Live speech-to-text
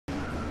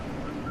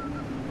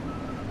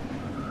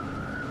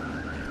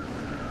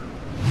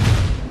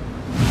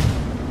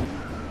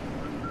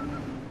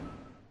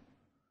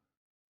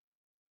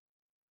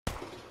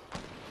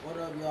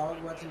y'all?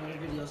 Welcome back to another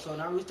video. So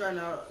now we're starting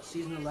out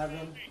season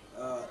 11,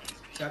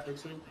 chapter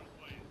 2,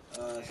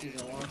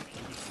 season 1.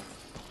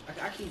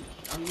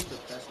 I'm used to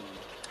pressing it.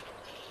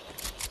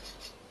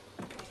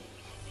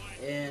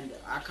 And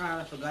I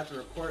kind of forgot to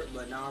record,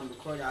 but now I'm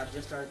recording. I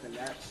just started the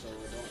match, so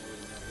it don't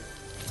really matter.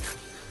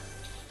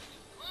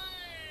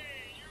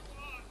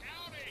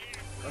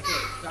 Okay,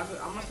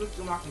 I'm gonna switch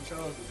to my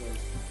controls because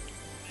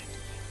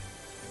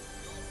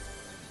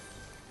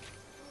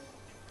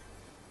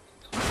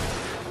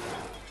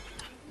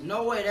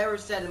no way they were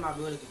setting my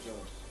ability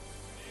controls.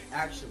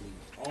 Actually,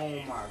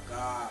 oh my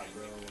god,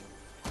 bro.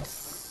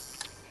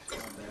 My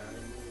bad, I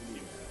didn't mean to do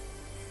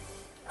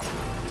that.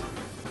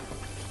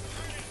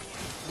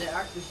 They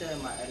actually said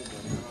in my editor.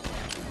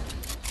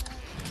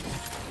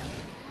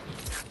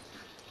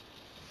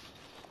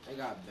 They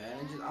got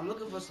bandages. I'm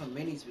looking for some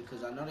minis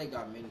because I know they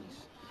got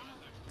minis.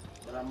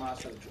 But I might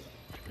as well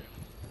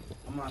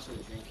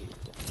drink it.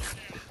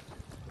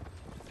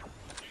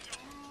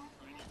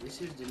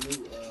 This is the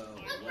new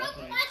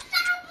weapon.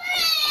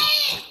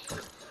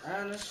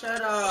 Anna,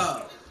 shut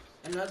up!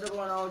 Another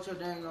one on your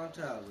dang on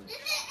tablet.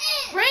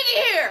 Bring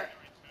it here!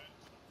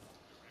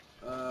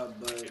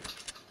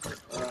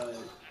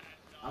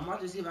 I'm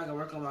about to see if I can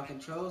work on my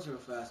controls real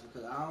fast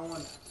because I don't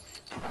want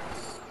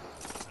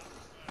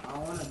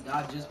to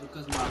die just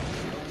because my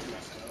controls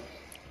messed up.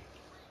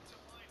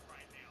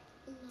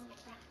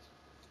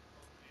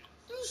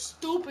 You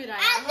stupid, I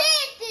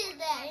did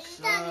that.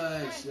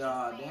 Shush,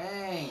 y'all,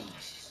 dang.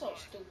 So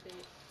stupid.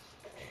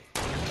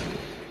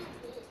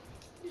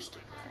 You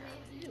stupid.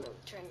 You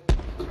look trained.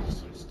 You're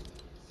so stupid.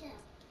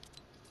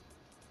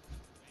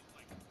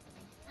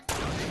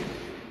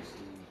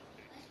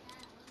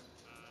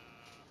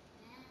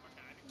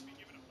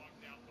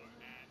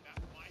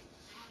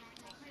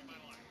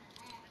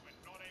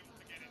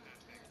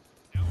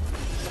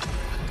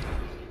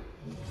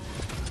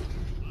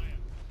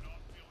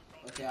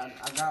 Okay, I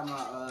got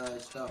my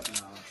stuff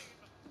now.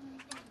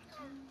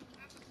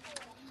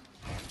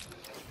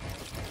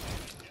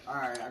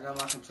 Alright, I got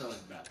my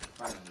controllers back,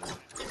 finally.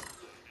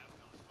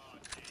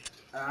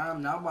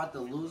 I'm now about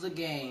to lose a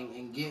game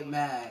and get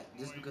mad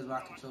just because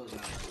my controls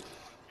not good.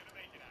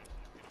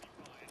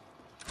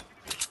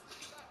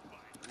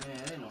 Man,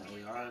 there ain't no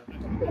AR.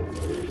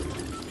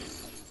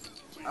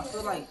 I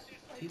feel like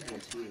people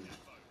here.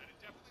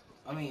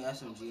 I mean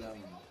SMG, I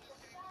mean.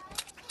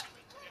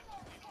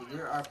 But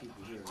there are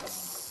people here.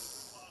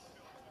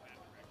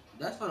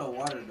 That's for the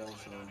water though,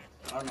 so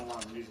I don't know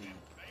why I'm using it.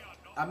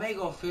 I may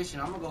go fishing.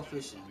 I'm gonna go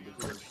fishing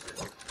because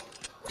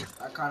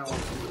I kind of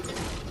want to.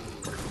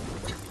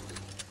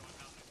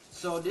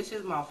 So this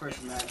is my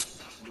first match,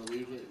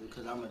 believe it,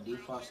 because I'm a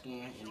default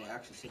skin and they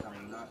actually think I'm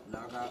a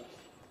knockout.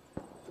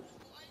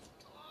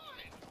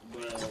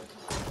 But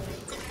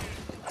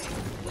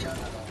yeah,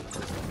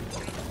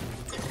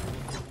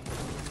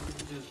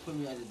 just put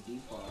me as a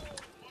default.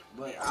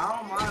 But I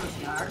don't mind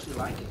this. I actually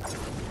like it.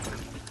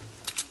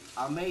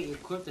 I may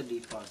equip the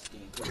default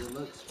skin because it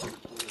looks pretty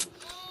cool.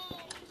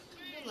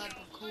 You like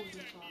a cool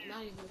default,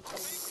 not even a cool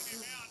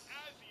default.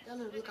 That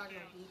doesn't look like no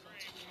default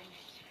skin.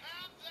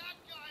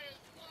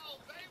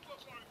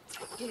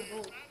 Get a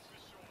vote.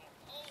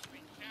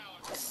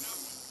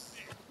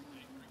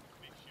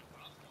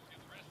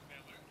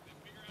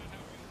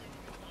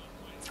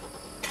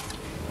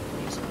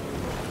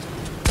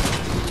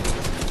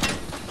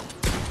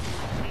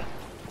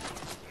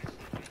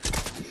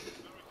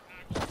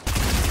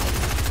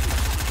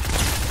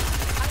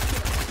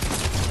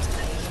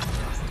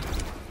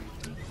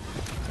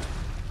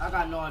 I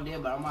got no idea,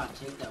 but I'm gonna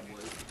take that boy.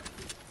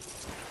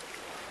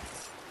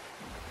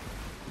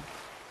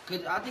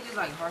 Cause I think it's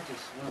like hard to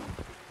swim.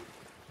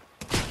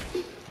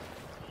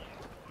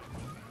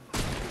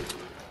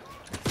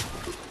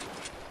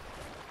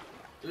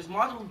 There's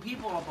multiple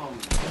people up on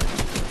me.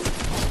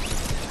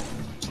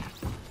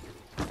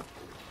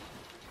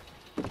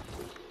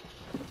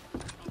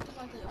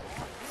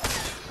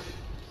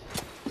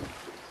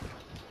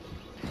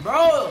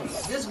 Bro,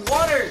 this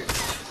water.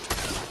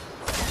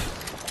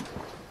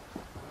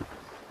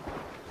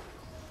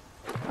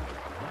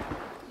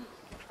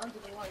 Under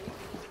the water, you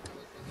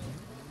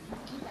can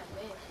keep that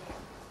bed.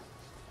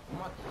 I'm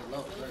about to hit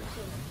low first.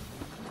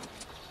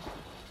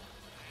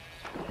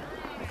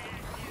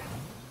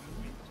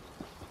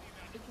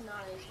 59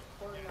 is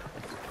 49.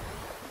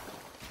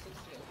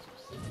 68,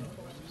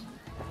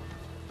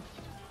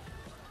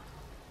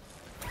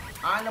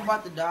 I ain't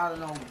about to die on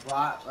no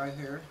bot right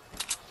here.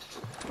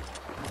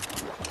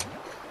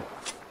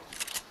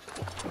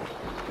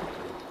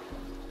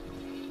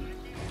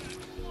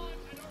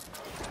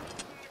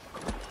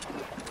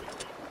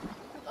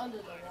 under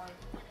the water.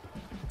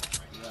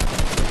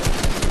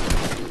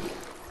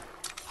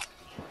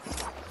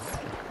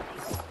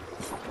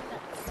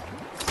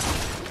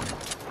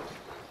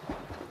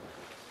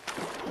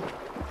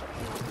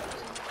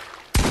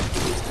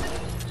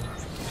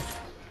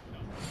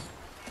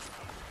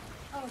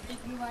 Oh, did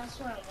you last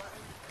one?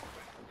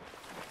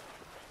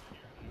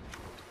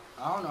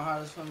 I don't know how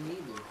to swim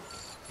either.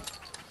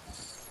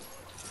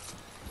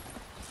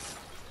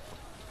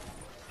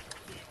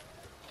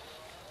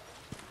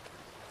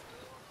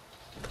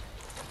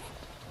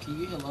 Can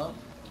you heal up?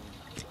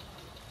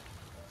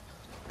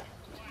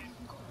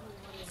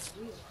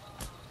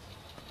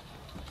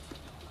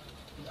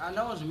 I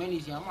know it's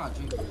minis here. I'm not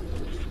drinking.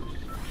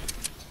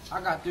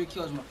 I got 3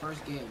 kills in my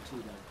first game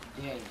too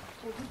though. Dang.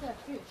 Oh, get that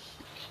fish.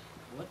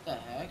 What the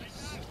heck?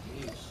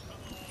 Fish.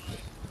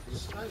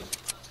 Slurp.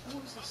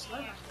 Oh, it's a slurp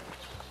out there.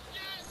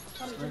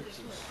 Try to drink a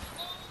slurp.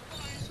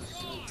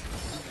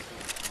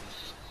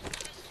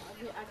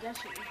 I guess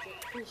you eat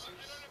the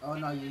fishes. Oh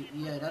no,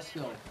 yeah, that's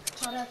yo.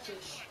 Try that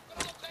fish.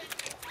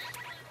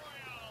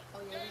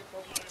 Oh yeah, we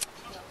both.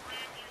 Yeah.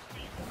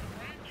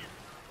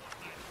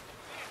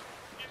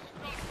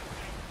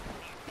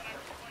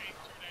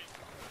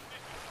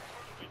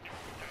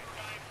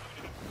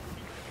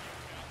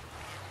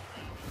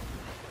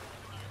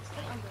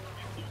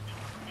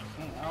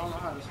 I don't know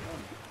how to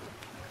swim.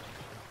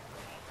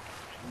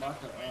 I'm about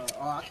to,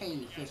 oh, I can't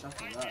eat fish, I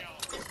forgot.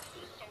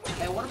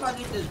 Hey, what if I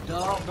get this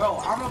dub? Bro,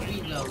 I'm gonna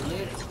be the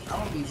lit. I'm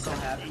gonna be so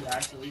happy,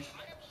 actually.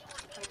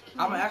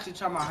 I'm gonna actually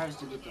try my hardest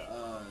to get the,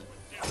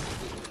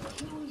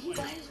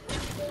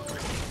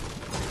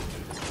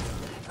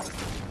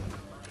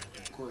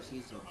 Of course,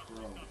 he's a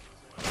pro.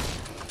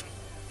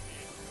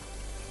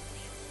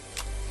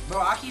 Bro,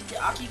 I keep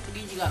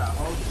forgetting you gotta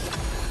hold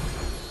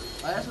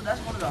it. Like,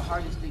 that's one of the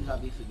hardest things I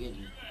be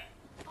forgetting.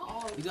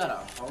 You gotta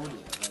hold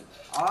it. Like,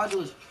 all I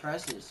do is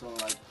press it, so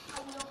like,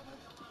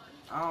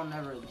 I don't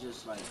never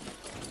just like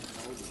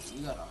hold it.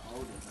 You gotta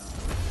hold it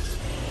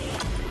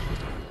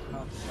now.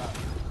 Oh, shot.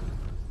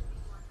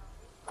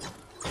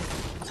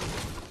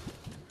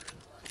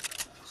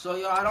 So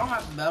yo, I don't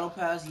have the battle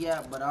pass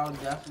yet, but I'll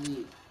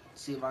definitely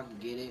see if I can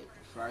get it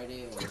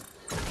Friday or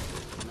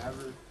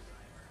whenever.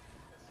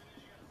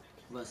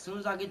 But as soon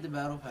as I get the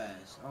battle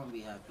pass, I'm gonna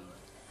be happy.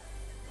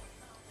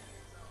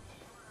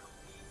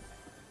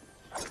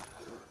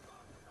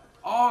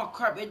 Oh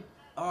crap!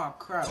 Oh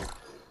crap!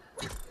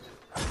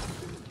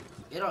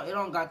 It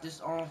don't got this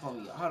on for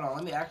me. Hold on,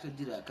 let me actually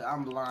do that, cause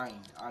I'm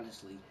blind.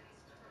 Honestly,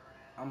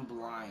 I'm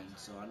blind,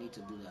 so I need to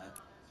do that.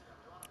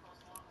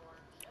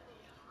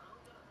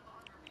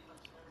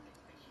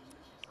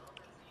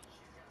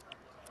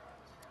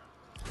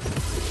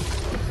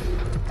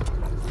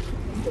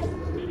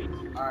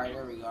 All right,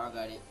 there we go. I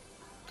got it.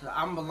 Cause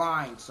I'm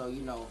blind, so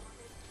you know,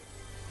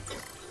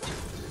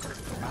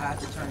 I have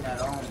to turn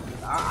that on.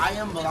 I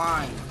am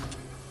blind.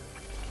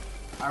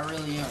 I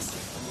really am.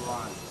 I'm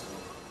blind. So.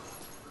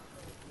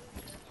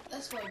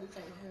 That's why we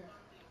can't hear.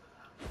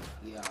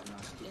 Yeah, I'm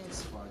not stupid.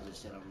 That's why I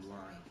just said I'm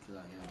blind, cause I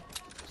am.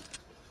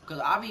 Cause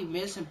I be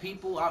missing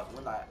people.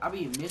 I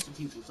be missing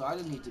people, so I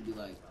just need to be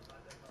like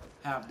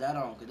have that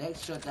on. Cause they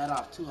shut that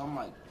off too. I'm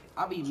like,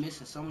 I be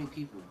missing so many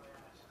people.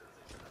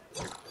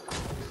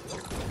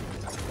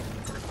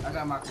 I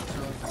got my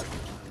controls back.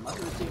 My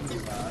controls be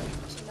alright.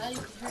 So now you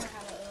can hear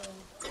how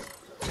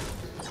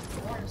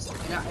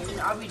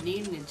And I be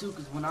needing it too,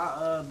 cause when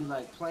I be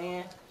like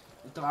playing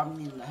and stuff, I be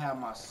needing to have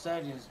my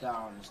settings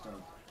down and stuff.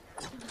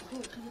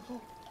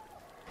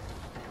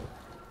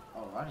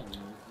 Oh, I didn't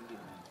know you could get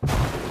me.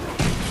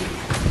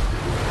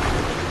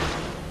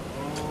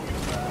 Oh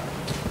crap.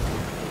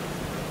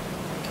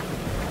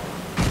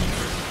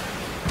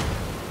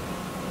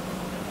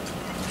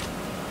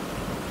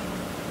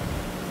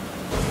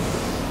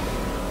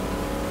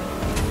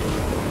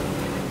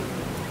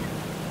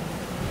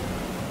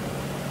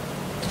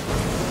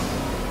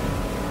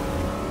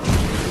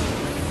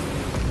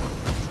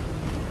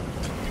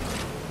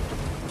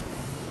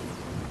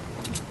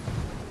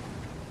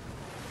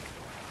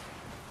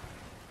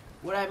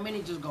 Where that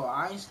mini just go?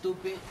 I ain't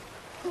stupid.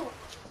 Where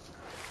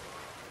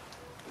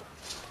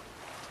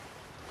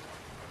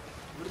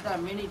did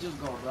that mini just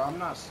go, bro? I'm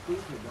not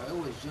stupid, bro. It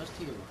was just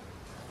here.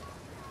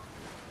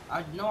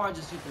 I know I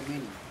just hit the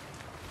mini.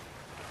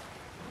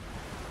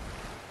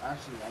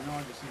 Actually, I know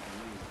I just hit the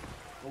mini.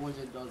 What was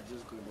it, though?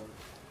 Just go, bro.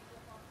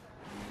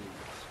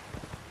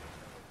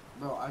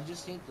 Bro, I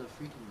just hit the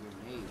freaking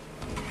grenade.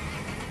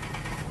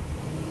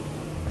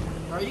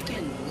 Bro, you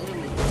can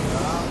literally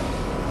drop.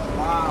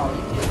 Wow,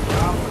 you can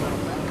drop on the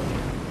land.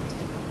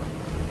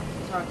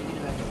 It's hard to get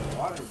it back in the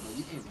water, but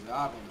you can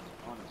drop it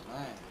on the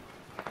land.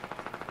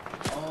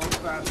 Oh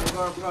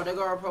crap, they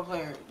go a pro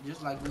player,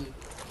 just like me.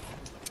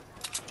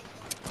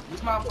 This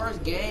is my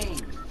first game.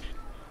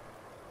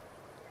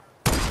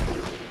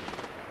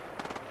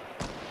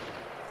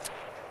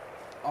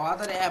 Oh, I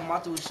thought they had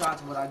multiple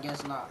shots, but I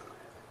guess not.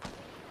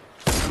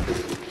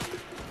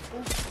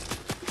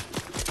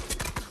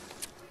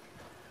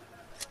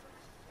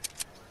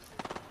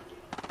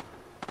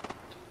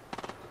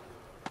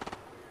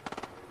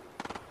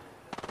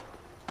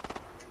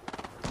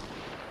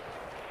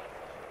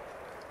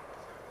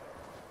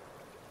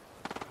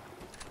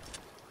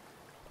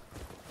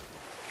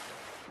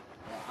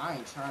 I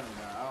ain't trying to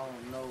die. I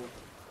don't know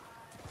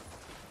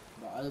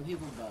about other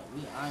people, but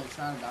I ain't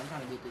trying to die. I'm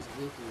trying to get this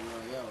victory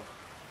royale.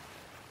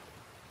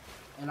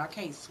 And I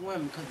can't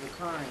swim because the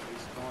current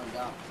is going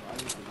down, so I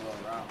need to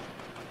go around.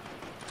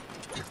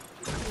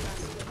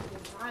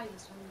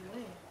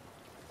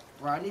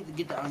 Bro, I need to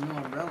get the new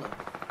umbrella.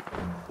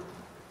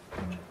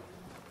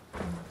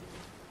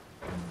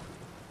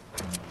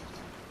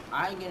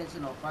 I ain't getting into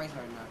no fights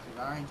right now because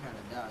I ain't trying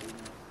to die, you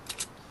know.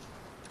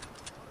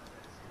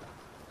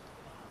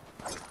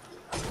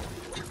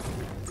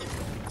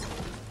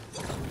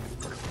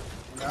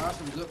 And there are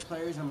some good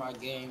players in my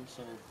game,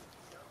 so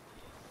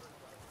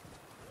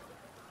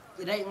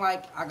it ain't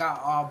like I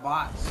got all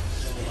bots.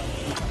 So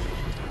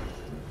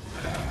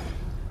like,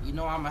 you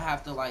know, I'm gonna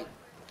have to like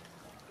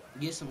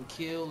get some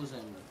kills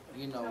and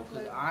you know,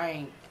 cause it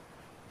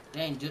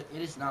ain't just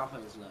it is 9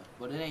 players left,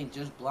 but it ain't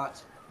just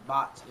bots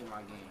in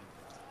my game.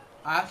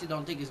 I actually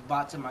don't think it's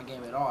bots in my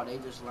game at all. They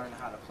just learn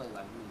how to play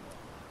like me.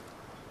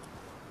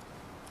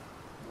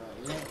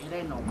 But it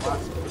ain't no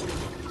bots.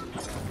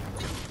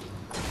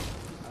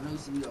 I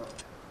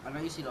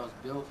know you see those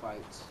build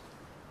fights.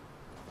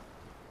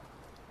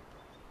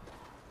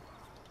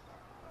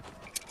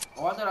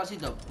 Oh, I thought I see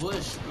the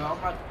bush, bro.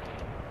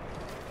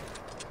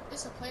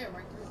 It's a player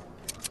right there.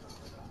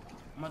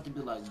 I'm about to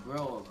be like,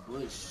 bro, a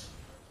bush.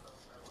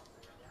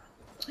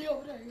 He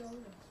over there.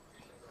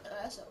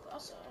 That's a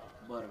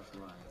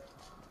Butterfly.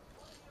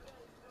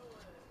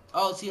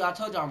 Oh, see, I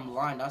told you I'm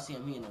blind. I see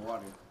him in the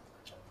water.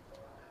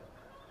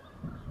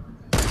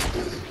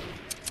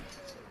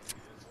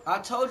 I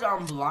told you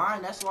I'm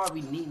blind. That's why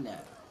we need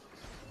that.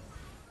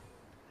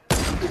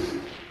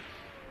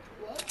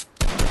 What?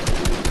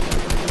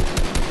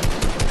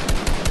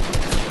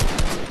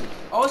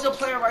 Oh, it's a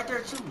player right there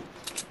too.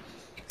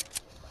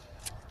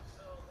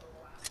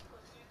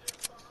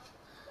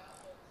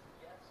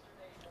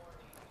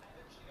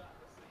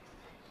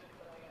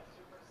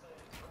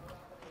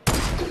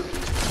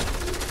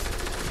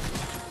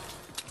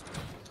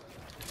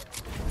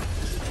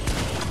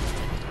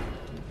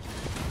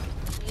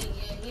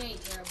 He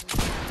ain't terrible.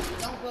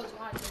 Don't go too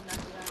hard to knock it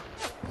out.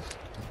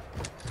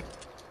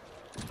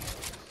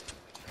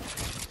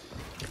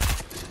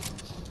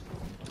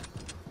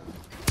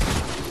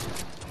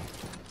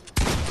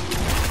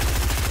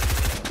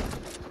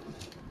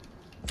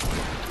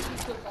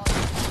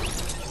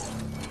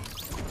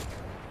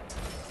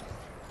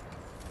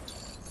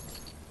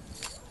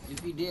 If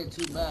he did,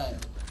 too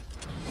bad.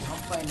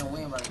 I'm playing to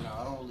win right now.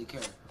 I don't really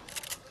care.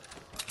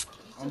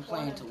 I'm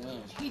playing to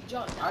win. He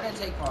jumped down. I didn't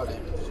take fall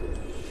damage.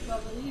 No,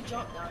 but he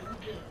jumped down. You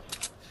did.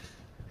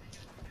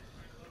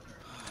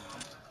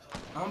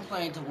 I'm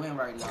playing to win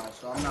right now,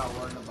 so I'm not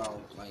worrying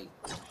about like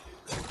what's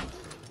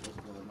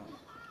going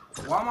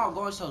on. Why am I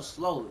going so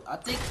slow? I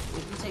think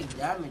if you take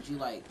damage, you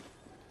like.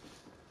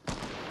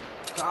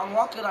 I'm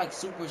walking like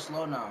super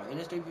slow now. It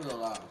is 3 people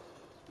alive.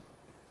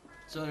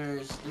 So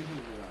there's 3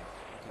 people alive.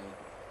 Okay.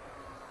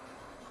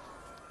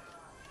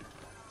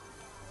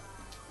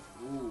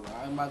 Ooh,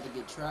 I'm about to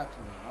get trapped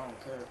man. I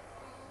don't care.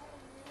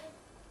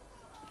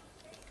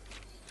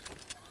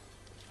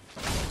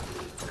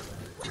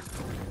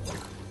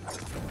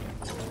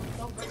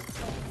 Don't break the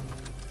stuff.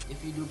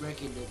 If you do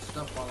break it, the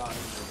stuff fall out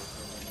into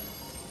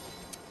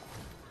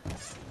it.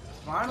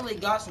 Finally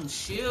got some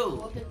shield.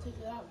 Well, they took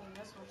it out, man.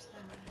 That's what I'm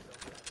saying.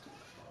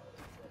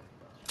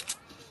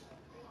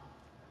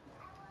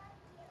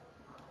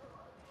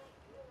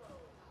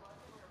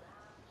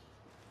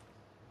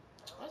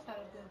 That's not a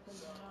good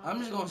position. I'm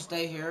just gonna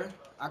stay here.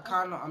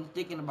 I'm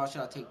thinking about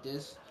should I take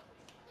this,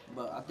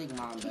 but I think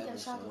mine better.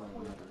 So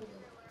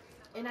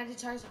and I just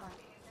charged hard.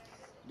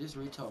 this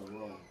retail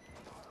roll.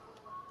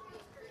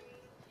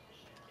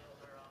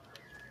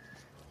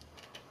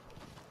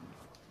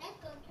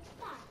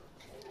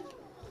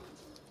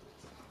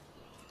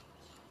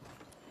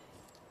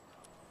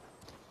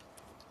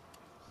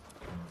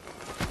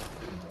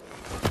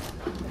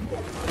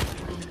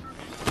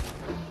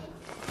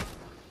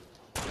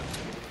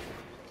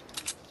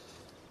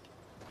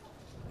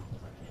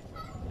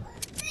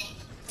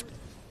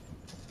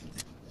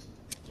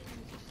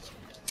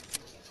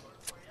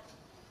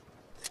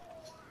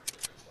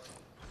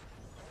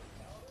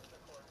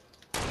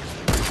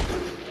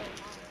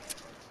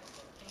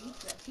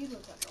 He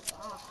looks like a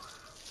boss.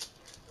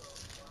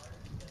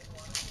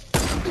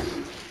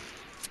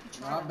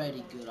 No, I bet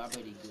he good. I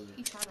bet he good.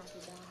 He trying not to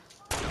die.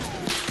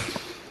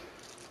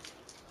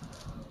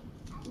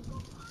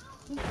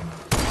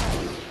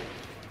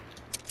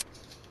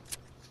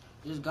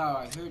 This guy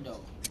right here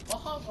though.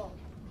 Oh,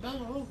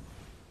 no.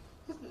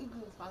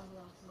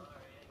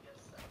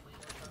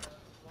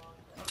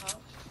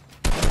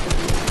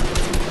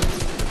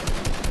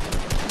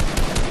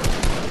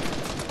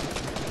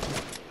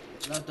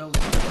 Left over.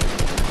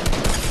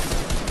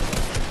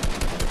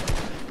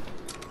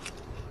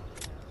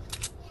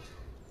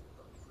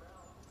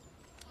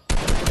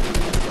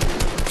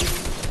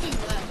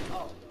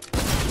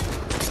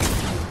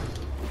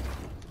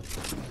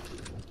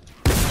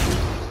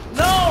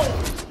 No!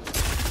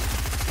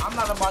 I'm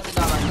not about to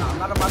die right now. I'm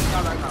not about to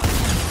die right now.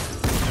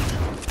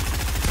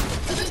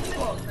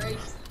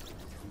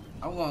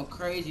 I'm going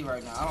crazy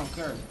right now. I don't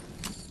care.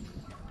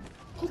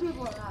 Two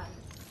people are alive.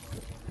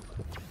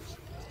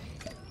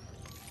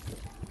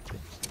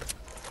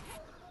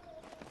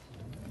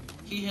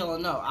 He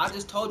healing up. I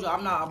just told you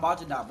I'm not about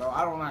to die, bro.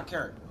 I do not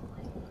care.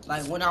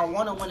 Like, when I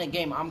want to win a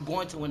game, I'm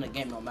going to win a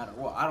game no matter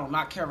what. I do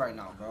not care right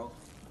now, bro.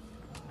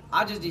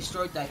 I just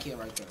destroyed that kid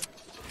right there.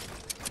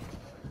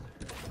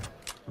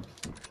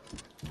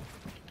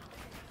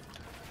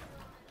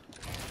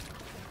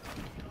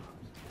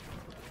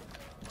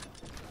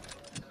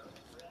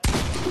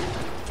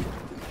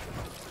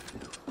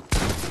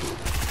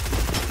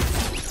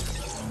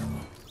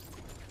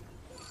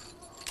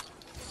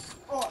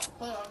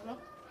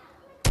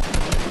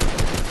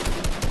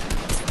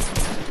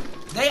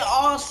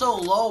 y'all so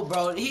low,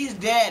 bro? He's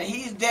dead.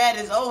 He's dead.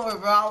 It's over,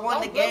 bro. I won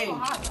the game.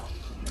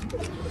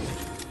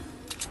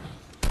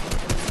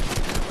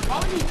 Why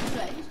would he do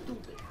that? He's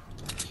stupid.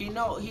 He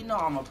know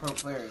I'm a pro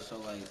player, so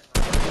like.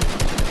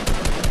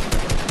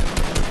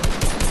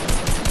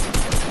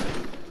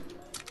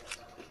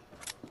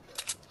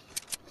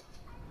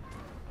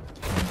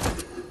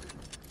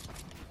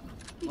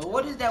 But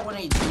what is that when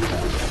they do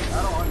that?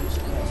 I don't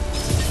understand.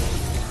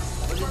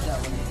 What is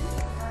that when they do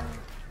that?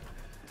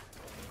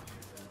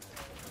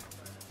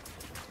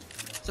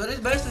 So this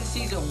is basically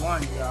season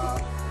 1,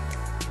 y'all.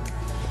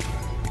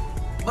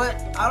 But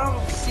I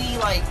don't see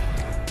like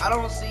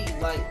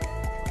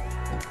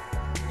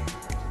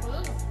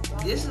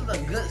this is a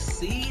good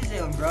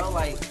season, bro.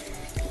 Like,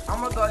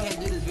 I'm gonna go ahead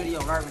and do this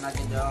video right when I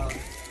get done.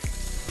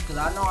 Cause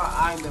I know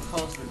I ain't been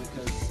posting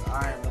because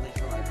I ain't really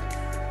feel like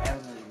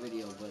editing the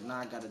video, but now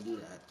I gotta do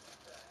that.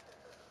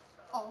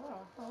 Oh,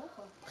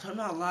 okay. So I'm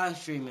not live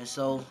streaming,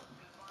 so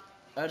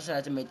I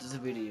decided to make this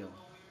video.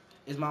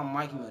 Is my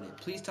mic muted?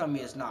 Please tell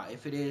me it's not.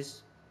 If it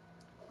is,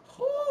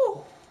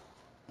 whoo.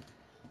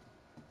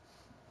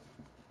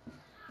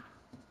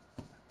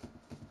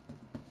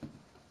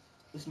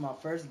 This is my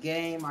first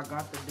game. I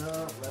got the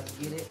dub. Let's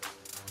get it.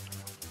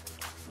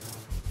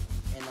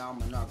 And now I'm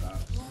gonna knock out.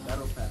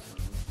 Battle Pass.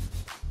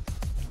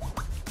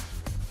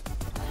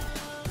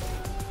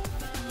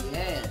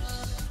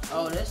 Yes.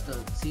 Oh, that's the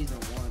season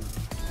 1.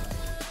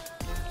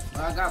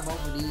 But I got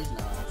both of these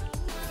now.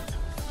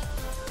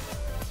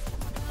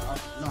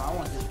 No, I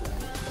want this guy.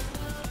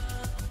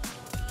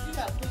 You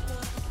got a pick one?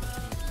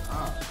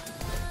 Ah.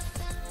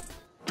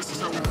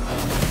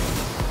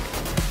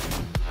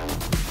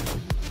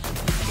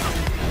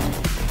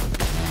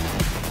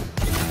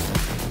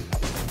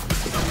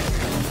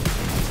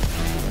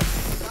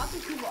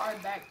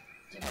 Back.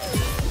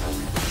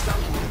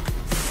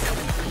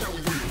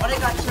 Oh, they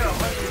got chill.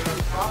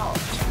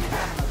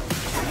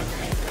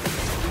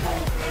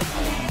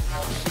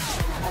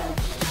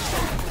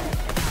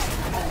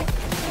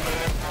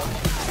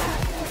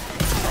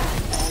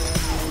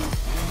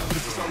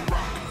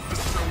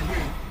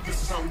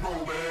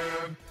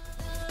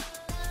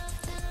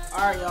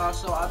 Alright, y'all.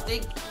 So I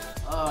think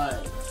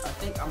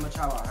I'm gonna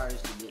try my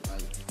hardest to get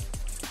like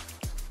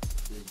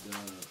this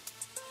done.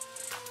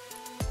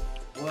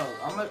 Well,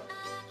 I'm gonna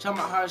try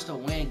my hardest to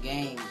win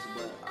games,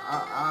 but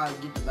I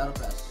get the battle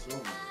pass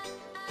soon.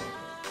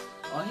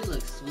 Oh, he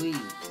looks sweet.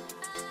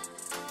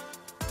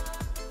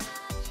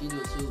 She do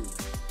too.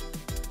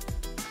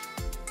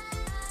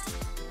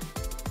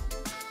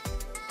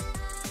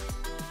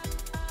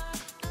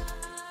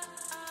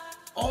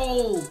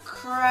 Oh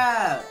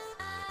crap,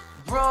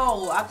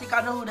 bro! I think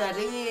I know who that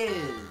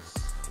is.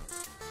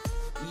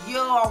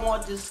 Yo, I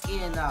want this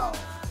skin now,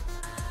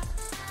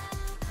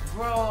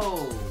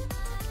 bro.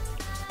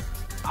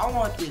 I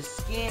want this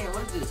skin.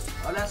 What is this?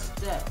 Oh, that's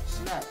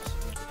Snaps.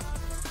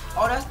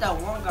 Oh, that's that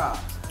one guy.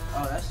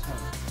 Oh, that's him.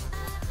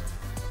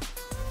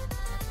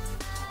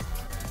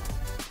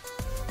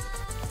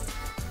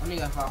 I only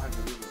got 500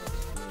 rewards.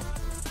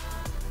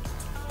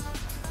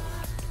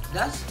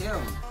 That's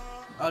him.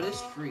 Oh,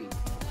 this free.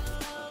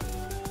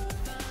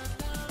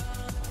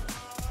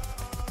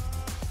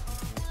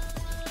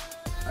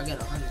 I get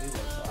 100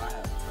 rewards, so I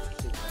have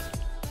 600.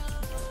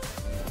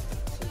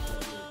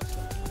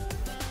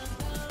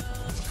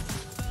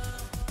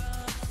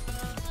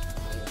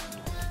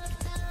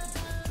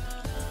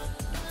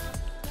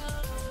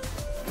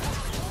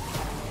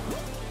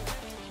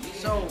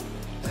 So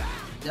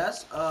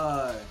that's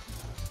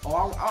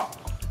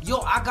yo,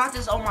 I got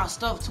this on my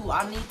stuff too.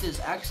 I need this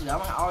actually. I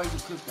already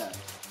equipped that.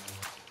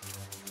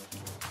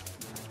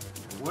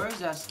 Where's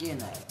that skin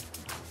at?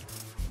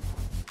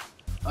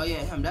 Oh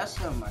yeah, him. That's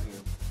him right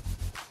here.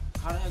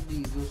 How the heck do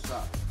you do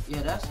stop?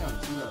 Yeah, that's him.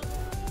 See, look.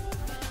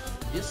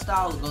 This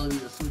style is gonna be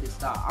the sweetest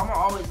style. I'ma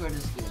always wear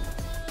this skin.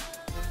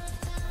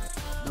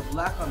 The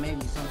black one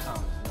maybe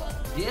sometimes, but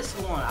this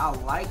one, I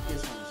like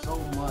this one so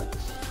much.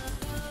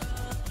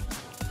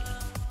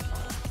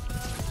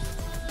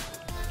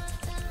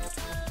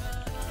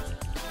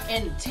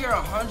 And tier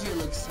 100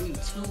 looks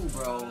sweet too,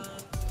 bro.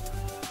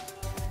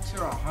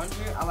 Tier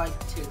 100? I like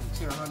tier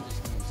 100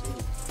 skin too.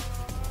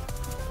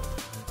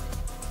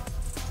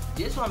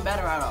 This one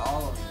better out of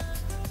all of them.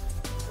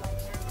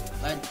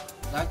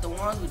 Like the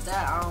ones with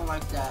that, I don't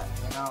like that,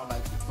 and I don't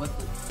like it. But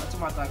I'm talking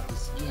about like the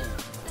skin.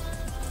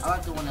 I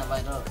like the one that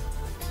light up.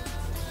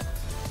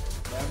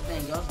 But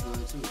everything else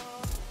good too.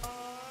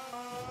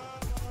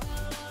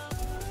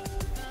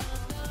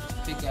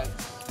 Pickaxe,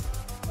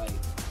 like.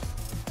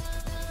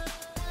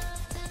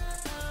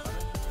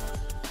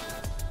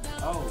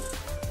 Oh.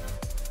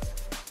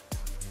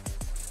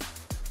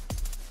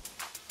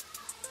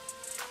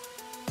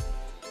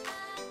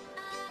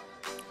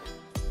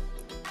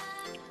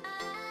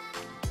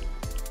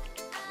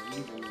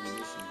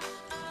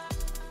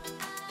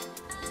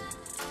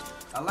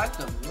 I like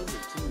the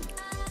music too.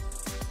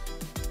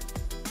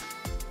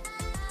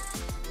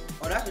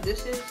 Oh, that's what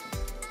this is?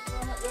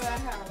 Yeah, I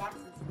have a box.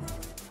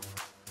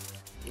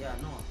 Yeah, I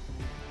know.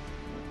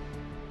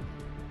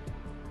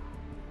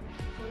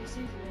 For the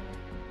season.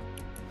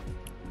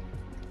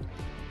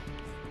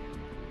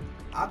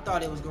 I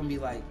thought it was gonna be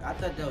like, I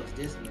thought that was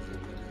this music,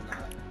 but it's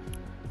not.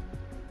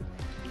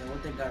 Yeah,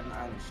 what they got in the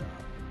item shop?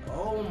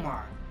 Oh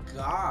my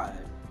god.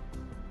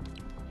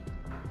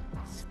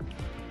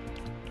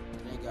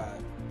 They got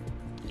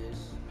this.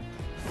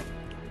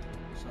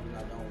 Something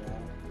I don't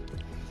want.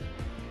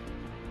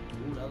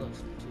 Ooh, that looks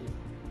good too.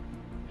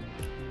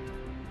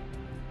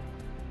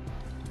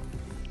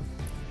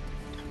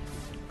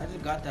 I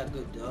just got that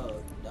good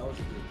dub. That was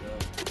a good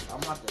dub. I'm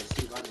about to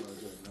see if I can go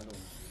get another one.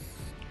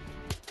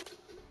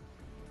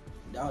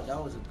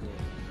 That was a good.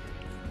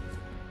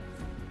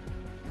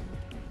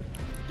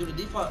 Dude, the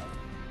default.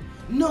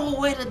 No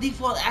way, the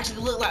default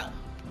actually looked like.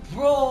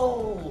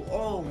 Bro,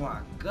 oh my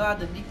god,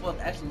 the default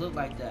actually looked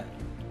like that.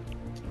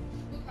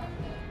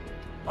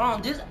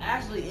 This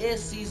actually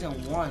is season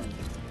 1.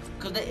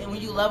 Cause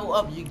when you level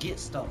up, you get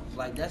stuff.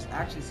 Like that's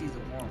actually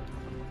season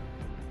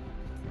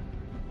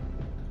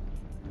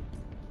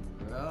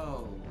 1.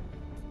 Bro.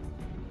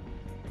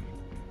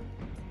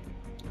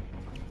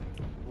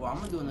 Well, I'm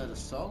gonna do another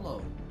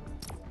solo.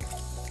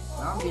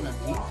 Now I'm getting a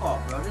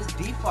default, bro. This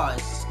default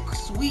is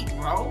sweet,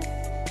 bro.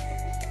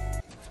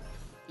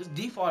 This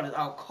default is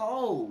out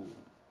cold.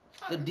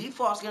 The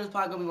default skin is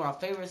probably gonna be my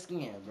favorite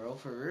skin, bro.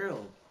 For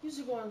real. You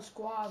should go in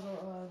squads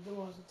or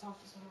duos to talk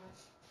to somebody.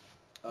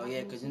 Oh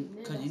yeah, cause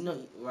you know,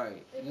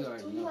 right? You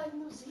already know. Like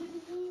new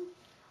season, dude?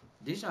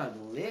 This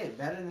one lit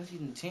better than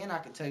season 10. I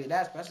can tell you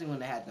that, especially when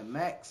they had the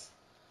max.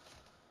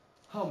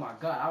 Oh my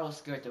god, I was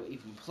scared to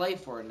even play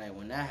Fortnite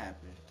when that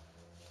happened.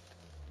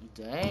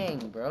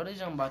 Dang, bro, this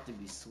jump about to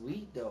be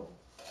sweet though.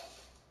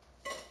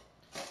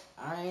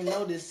 I ain't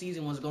know this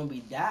season was gonna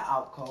be that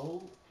out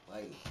cold.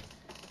 Like,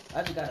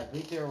 I just got a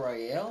victory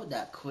royale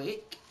that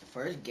quick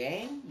first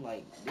game.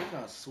 Like, this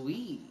one's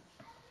sweet.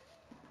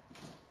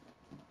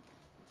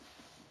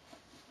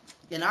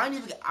 And I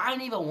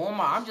ain't even want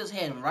my. I'm just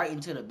heading right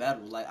into the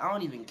battle. Like, I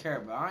don't even care,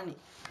 bro.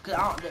 They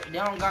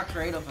don't got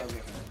creative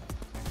everything.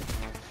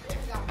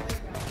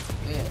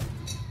 Yeah,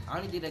 I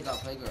don't think they got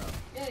playground.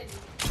 Yeah, they do.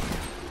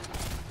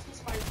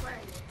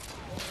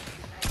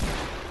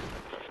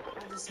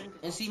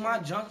 And see, my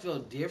junk feel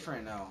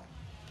different now.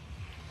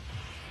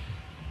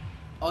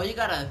 Oh, you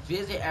gotta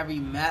visit every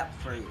map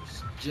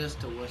first just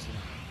to what's in it.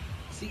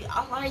 See,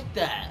 I like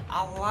that.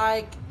 I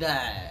like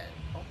that.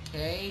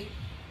 Okay.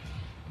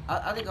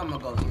 I think I'm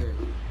gonna go here.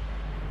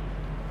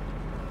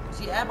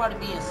 See, everybody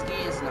being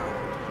skins now.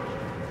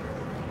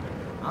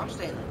 I'm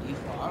staying on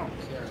default. I don't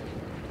care.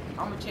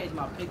 I'm gonna change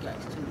my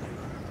pickaxe too.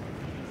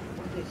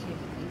 What if they change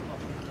the default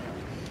pickaxe?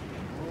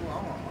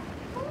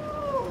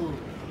 Oh,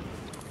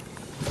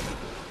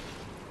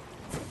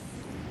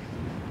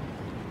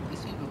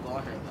 these people go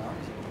out here, dog.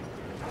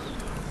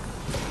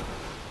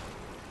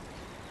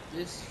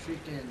 This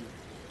freaking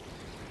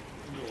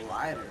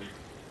lighter.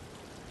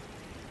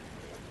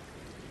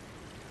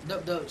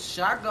 The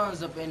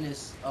shotguns up in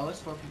this. Oh,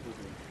 it's 4 people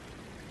here.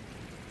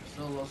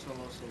 Solo.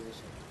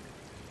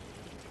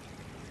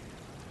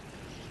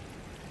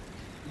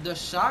 The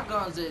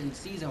shotguns in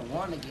season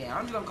 1 again.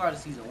 I'm just gonna call it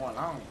season 1.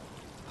 I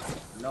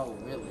don't know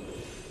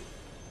really.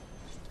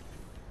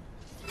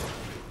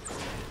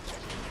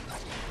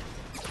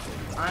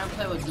 I ain't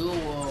played with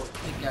dual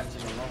pickaxe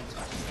in a long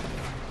time.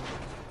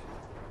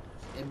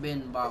 It's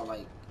been about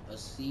like a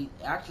season.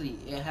 Actually,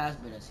 it has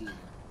been a season.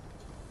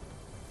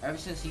 Ever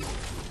since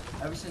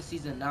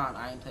season 9,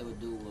 I ain't played with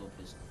dual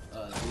pistol.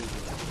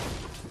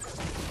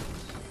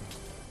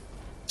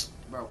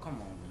 Bro, come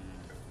on, man.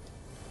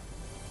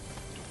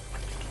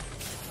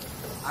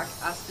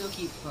 I still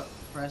keep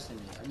pressing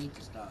it. I need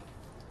to stop.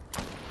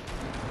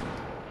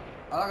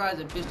 All I got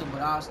is a pistol,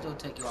 but I'll still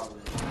take you out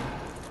with it.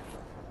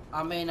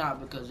 I may not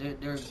because they're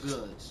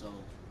good, so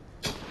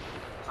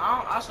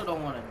I also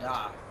don't want to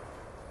die.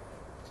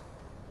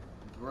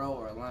 Bro,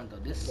 Orlando,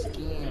 this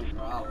skin,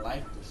 bro, I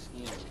like the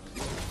skin.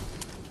 Bro.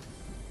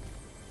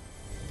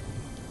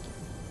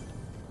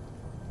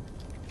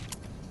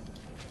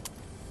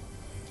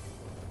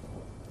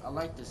 I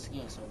like the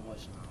skin so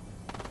much now.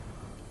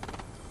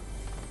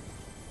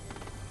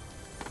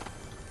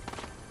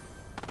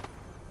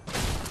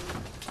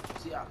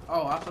 See,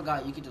 I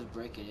forgot you can just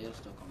break it, it'll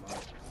still come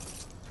out.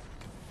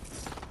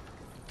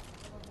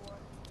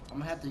 I'm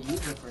gonna have to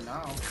use it for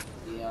now.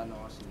 Yeah, I know,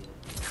 I see it.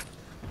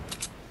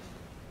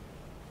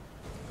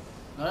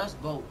 No, that's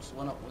boats.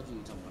 What are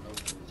you talking about?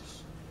 Those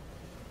boats.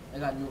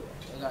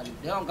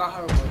 They don't got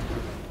her boats.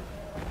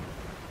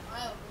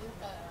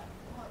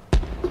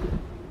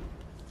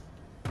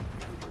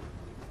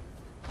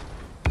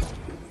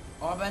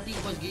 Oh, I bet these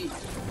boys get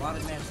a lot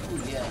of max too,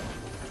 yeah.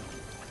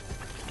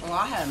 Oh,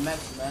 I had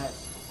max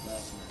last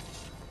match.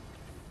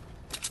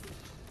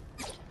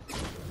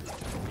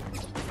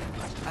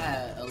 I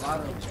had a lot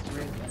of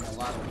brick and a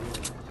lot of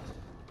wood.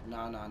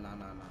 Nah.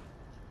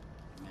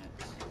 Max.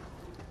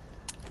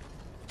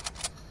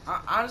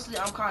 Honestly,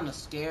 I'm kind of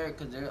scared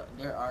because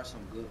there are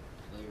some good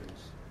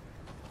players.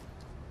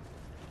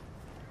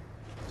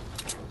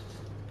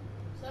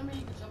 Somebody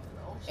you can jump in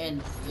the ocean.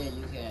 And yeah,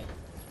 you can.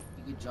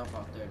 You can jump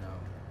out there now.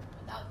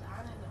 Without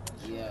dying in the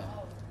ocean. Yeah.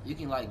 You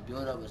can like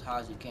build up as high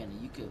as you can,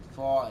 and you can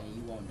fall and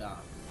you won't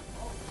die.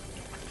 Oh.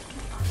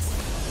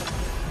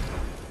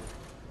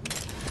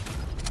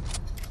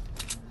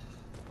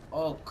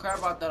 Oh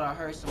crap, I thought I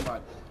heard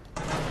somebody.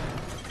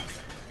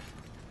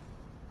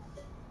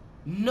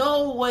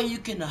 No way you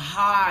can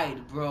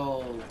hide,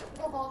 bro.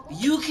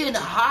 You can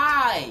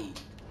hide.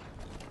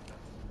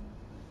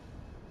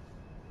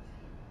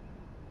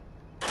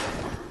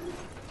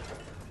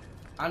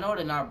 I know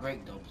they're not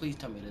break though. Please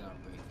tell me they're not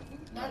break.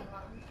 No.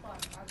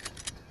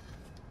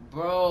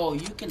 Bro,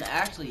 you can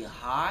actually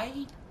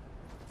hide?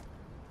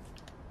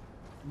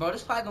 Bro,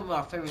 this is probably gonna be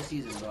my favorite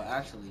season, bro,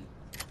 actually.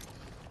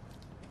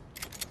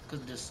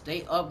 Cause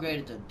they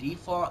upgraded the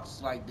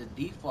defaults, like the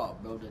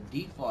default, bro. The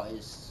default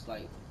is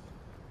like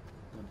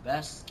the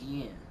best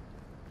skin.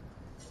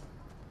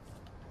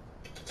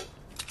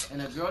 And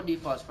the girl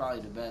default is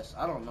probably the best.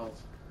 I don't know.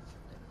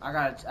 I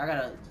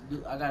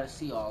gotta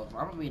see all of them.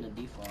 I'm gonna be in the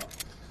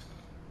default.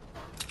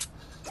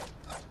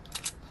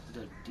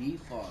 The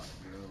default,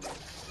 bro.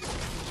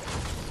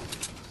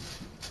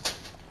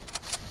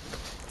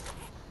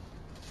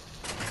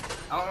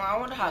 I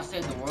wonder how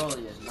Save the World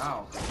is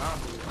now. Cause now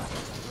I'm really how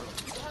Save the World.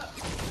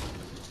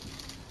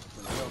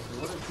 For real, cause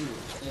what if you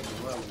Save the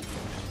World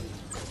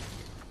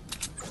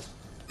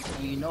is?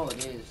 And you know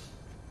it is.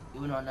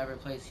 Even though I never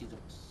played Save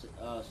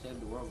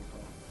the World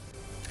before.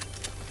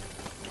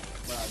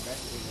 But I bet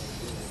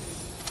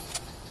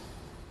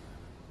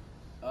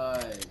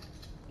it is.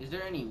 Is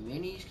there any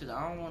minis? Cause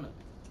I don't wanna.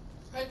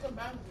 But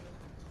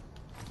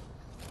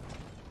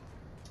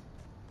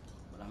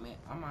I mean,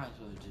 I might as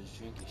well just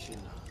drink it,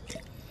 shouldn't I?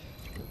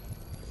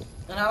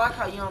 And I like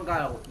how you don't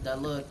got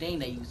that little thing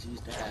they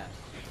used to have.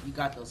 You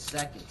got those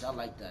seconds. I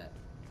like that.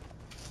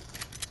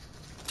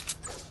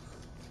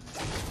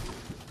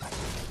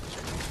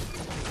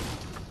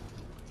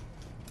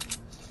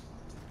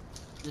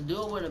 The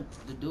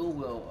dude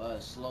will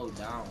slow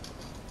down.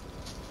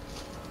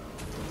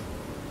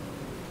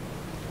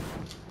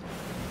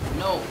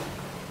 No.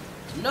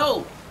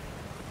 No.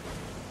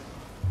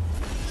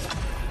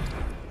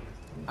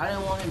 I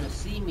didn't want him to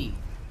see me.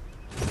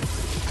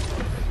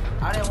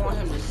 I didn't want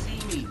him to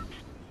see me.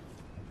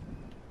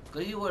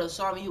 Cause he would have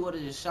saw me, he would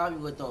have just shot me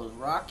with those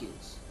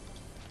rockets.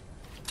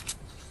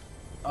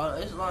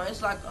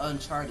 It's like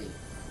Uncharted.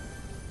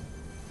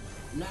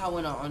 You know how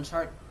when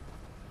Uncharted.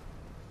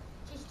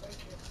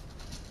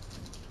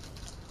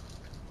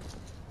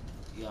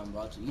 Yeah, I'm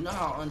about to. You know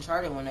how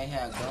Uncharted when they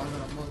had guns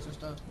on the boats and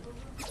stuff?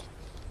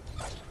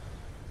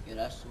 Yeah,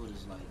 that's what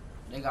it's like.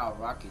 They got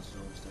rockets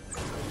though and stuff.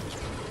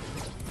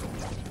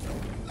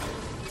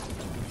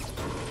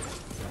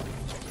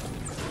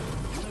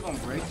 I'm gonna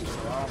break it,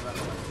 so I don't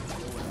gotta like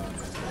deal with all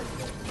that.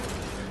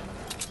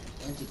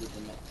 And to get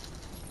the net.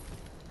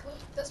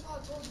 That's why I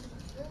told you to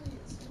kill you.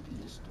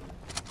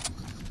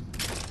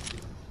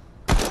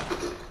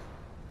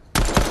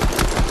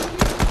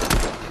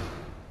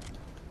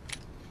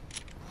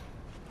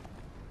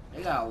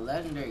 They got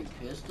legendary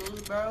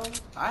pistols, bro.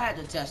 I had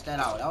to test that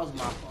out. That was my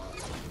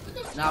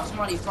fault. Now if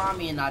somebody find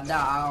me and I die,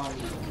 I don't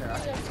even care. I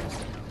had to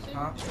test it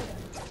out. Huh?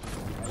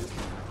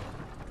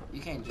 You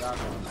can't drive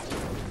on it.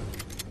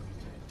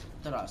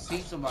 Thought I see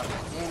somebody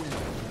standing there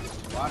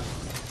watching.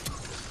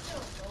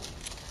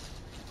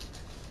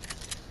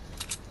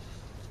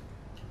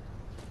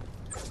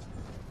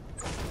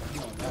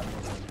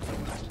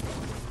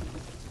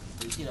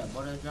 You see that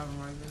boat that's driving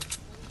right there?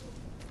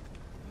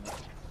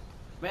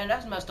 Man,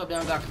 that's messed up. They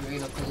don't got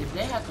creative. Cause if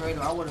they had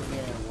creative, I would have been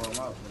able to warm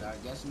up, but I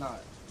guess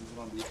not. He's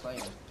gonna be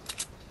playing.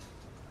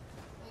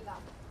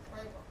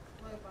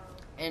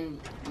 And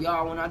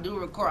y'all, when I do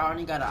record, I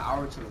only got an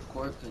hour to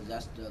record because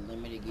that's the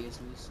limit it gives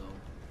me. So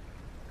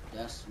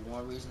that's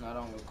one reason I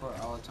don't record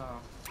all the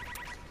time.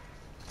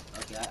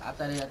 Okay, I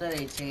thought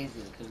they changed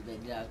it because they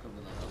did. I could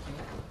be like, okay.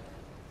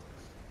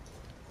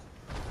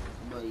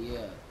 But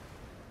yeah,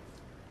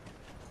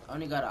 I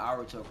only got an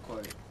hour to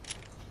record.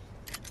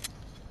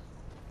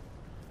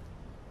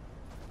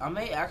 I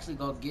may actually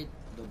go get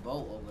the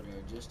boat over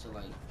there just to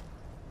like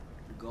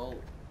go.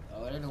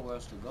 Oh, I didn't know where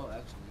else to go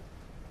actually.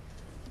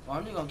 Well,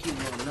 I'm just gonna keep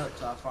moving up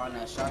till I find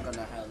that shotgun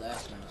I had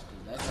last time, cause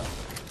that gun was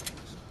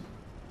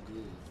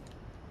good.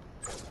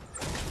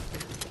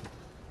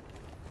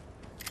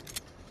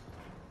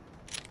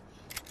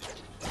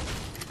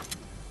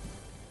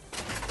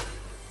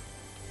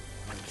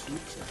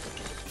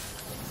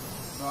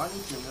 Bro, I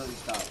need to really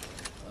stop.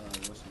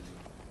 What's the name?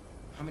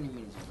 How many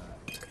minutes I got?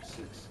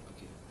 6.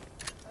 Okay.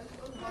 I need to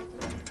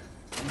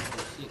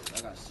go 6. I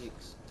got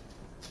 6.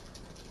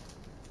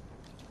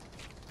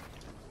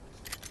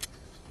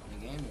 The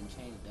game didn't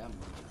change that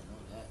much. I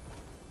know that.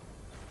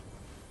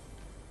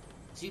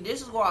 See,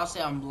 this is why I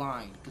say I'm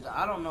blind, cause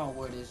I don't know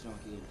where this junk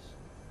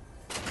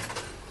is.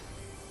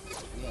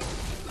 Yeah.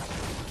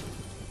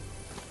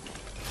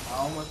 I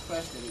almost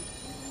pressed it again.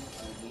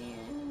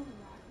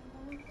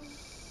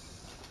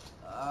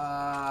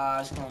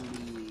 It's gonna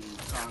be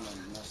kind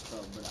of messed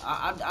up, but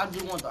I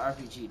do want the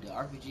RPG. The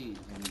RPG is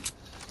gonna be.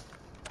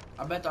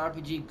 I bet the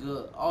RPG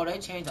good. Oh, they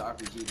changed the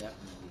RPG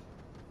definitely.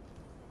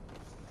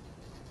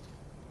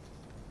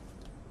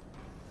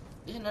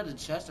 There's another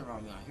chest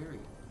around me. I hear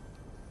it.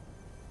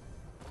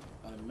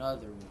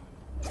 Another one.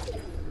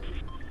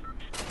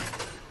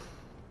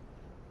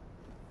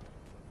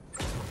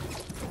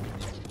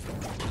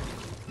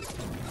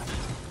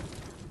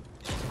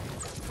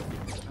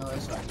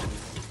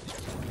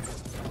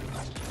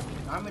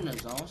 the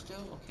zone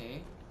still?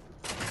 Okay.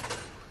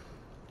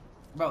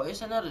 Bro,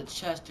 it's another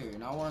chest here,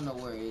 and I want to know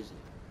where is it.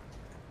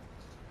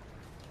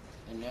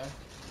 In there?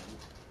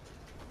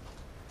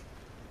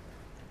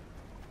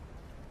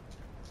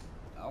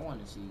 I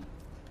want to see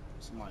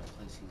somebody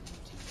play season 2.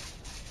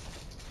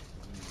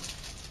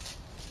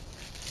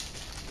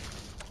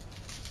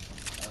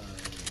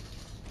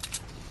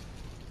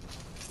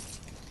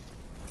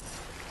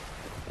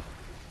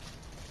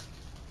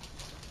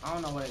 I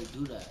don't know why they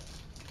do that.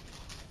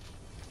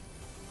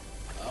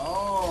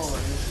 Oh,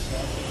 this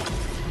chest is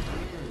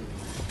weird.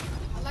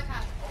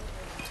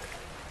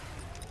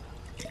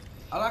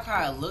 I like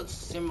how it looks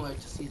similar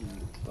to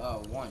season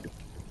 1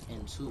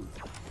 and 2.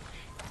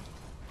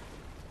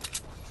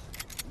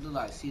 It look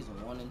like season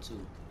 1 and 2. It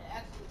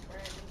actually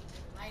brand new.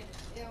 Lighter.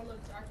 It don't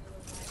look dark, it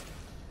looks lighter.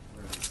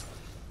 Right.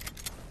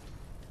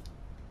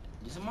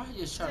 Did somebody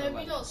just try So to if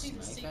like you know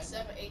season smack 6,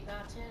 that? 7, 8, 9,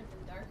 10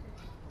 been darker.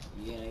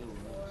 Yeah, they were.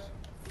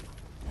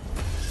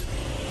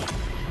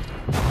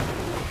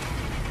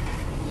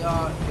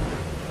 Y'all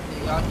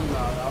do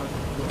loud. I was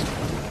just doing it.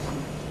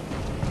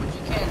 But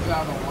you can't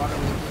drive on water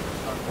with it.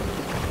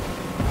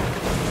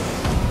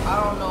 I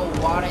don't know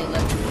why they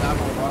let you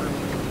drive on water with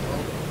it.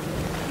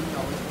 You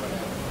know, it's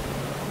whatever.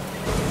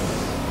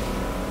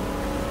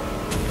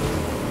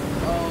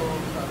 Oh,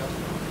 sorry.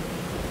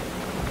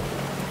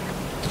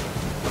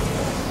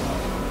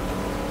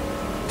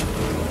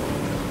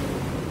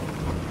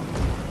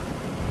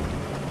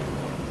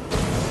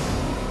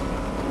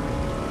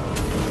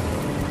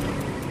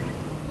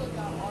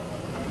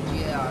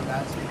 Yeah, I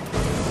got you.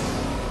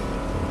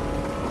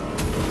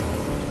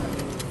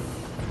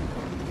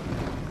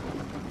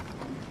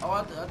 Oh,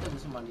 I thought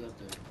there's somebody up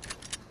there.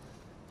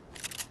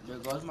 There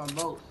goes my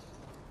boat.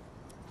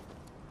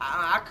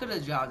 I could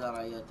have dropped out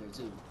right up there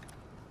too.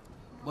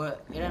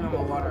 But it ain't on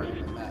my water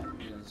in the map,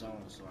 in the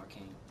zone, so I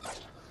can't.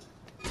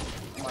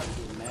 I'm about to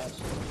get mad,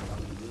 so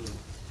I'm gonna do it.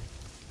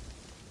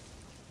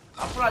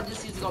 I feel like this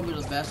season's gonna be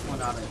the best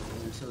one out of it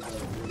until the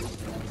release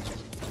of the next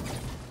season.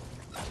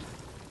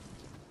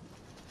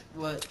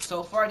 But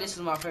so far, this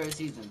is my favorite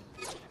season.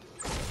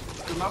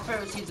 My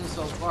favorite season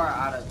so far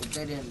out of, if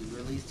they didn't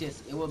release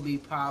this, it would be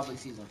probably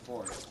season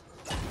 4.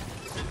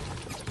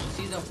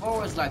 Season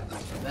 4 is like the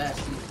best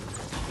season.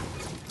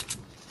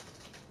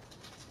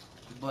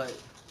 But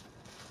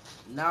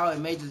now it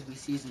may just be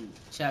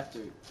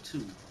chapter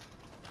 2.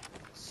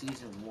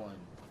 Season 1.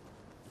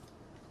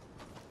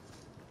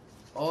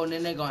 Oh, and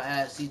then they're gonna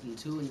add season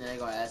 2, and then they're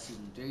gonna add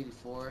season 3 to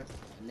 4,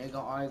 and they're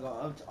gonna go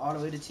up to, all the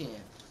way to 10.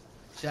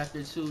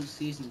 Chapter 2,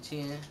 season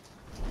 10,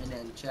 and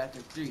then chapter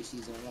 3,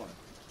 season 1.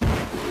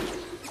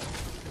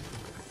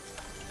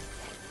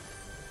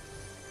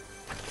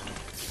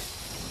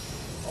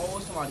 Oh,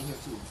 somebody here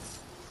too.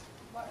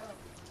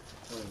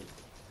 Wait.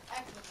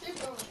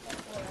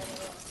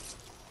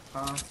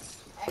 Huh?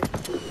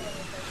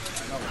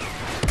 No.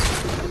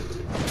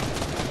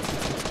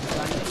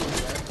 I know he was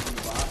there. He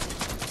bought.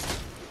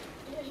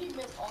 Yeah, he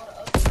missed all the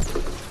other.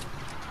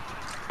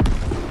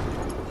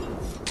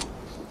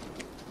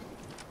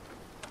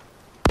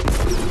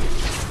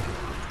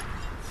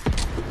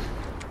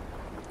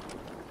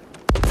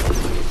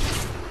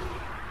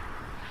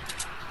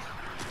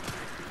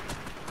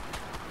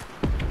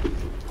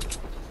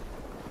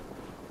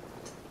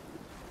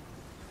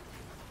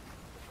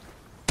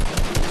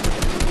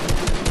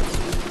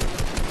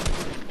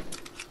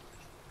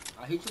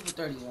 I hit you for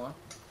 31.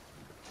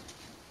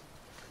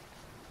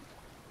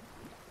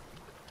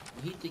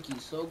 And he think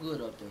he's so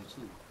good up there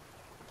too.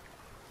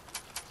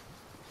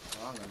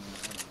 Oh, I'm gonna know.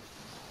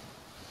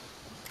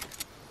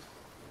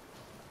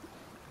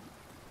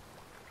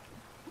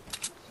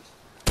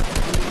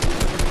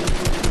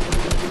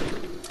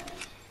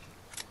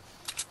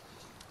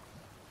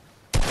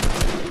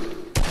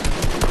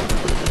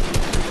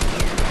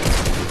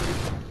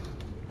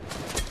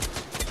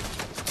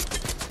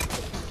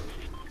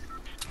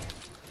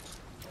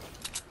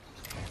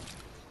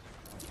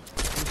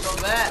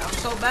 I'm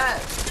so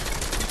bad.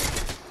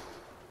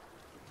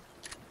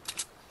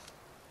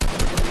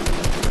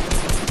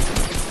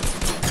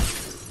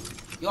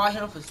 Yo, I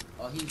hit him for.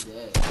 Oh, he's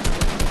dead.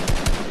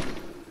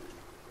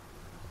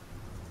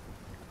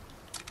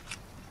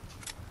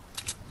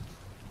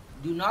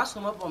 Do not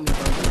swim up on me,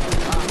 bro.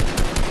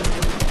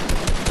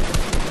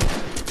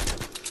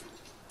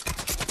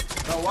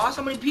 Bro, why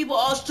so many people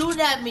all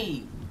shooting at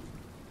me?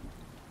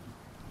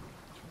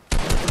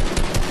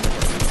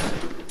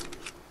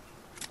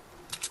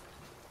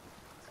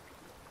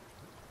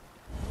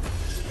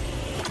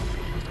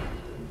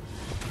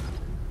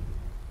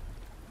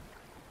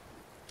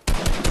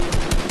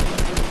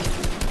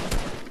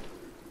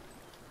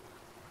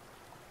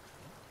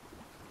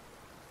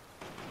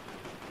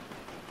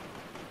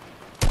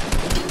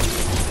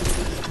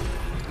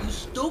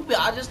 Stupid,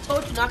 I just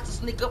told you not to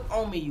sneak up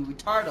on me, you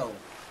retardo.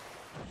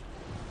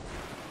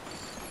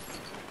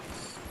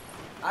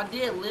 I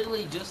did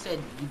literally just said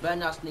you better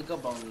not sneak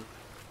up on me.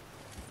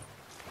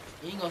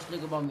 You ain't gonna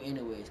sneak up on me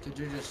anyways, cause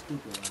you're just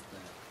stupid like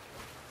that.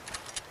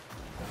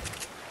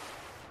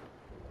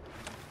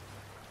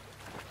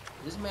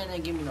 This man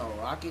ain't give me no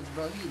rockets,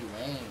 bro. He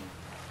lame.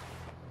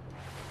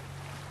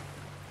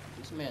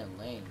 This man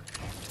lame.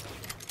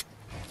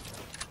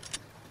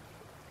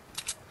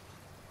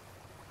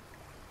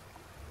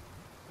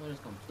 That is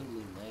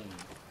completely lame.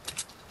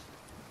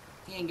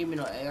 He ain't give me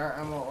no AR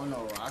ammo or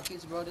no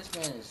rockets, bro. This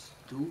man is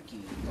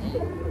dookie,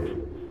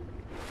 man.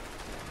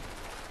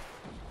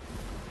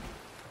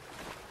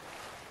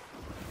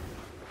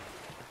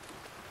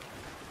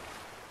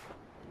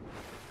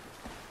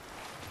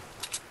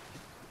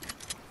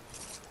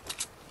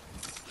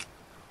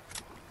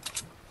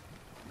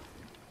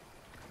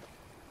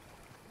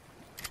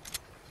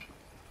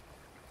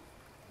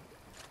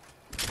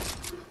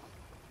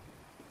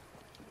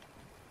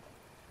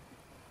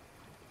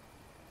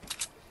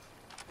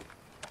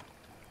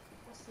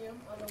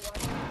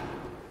 Otherwise.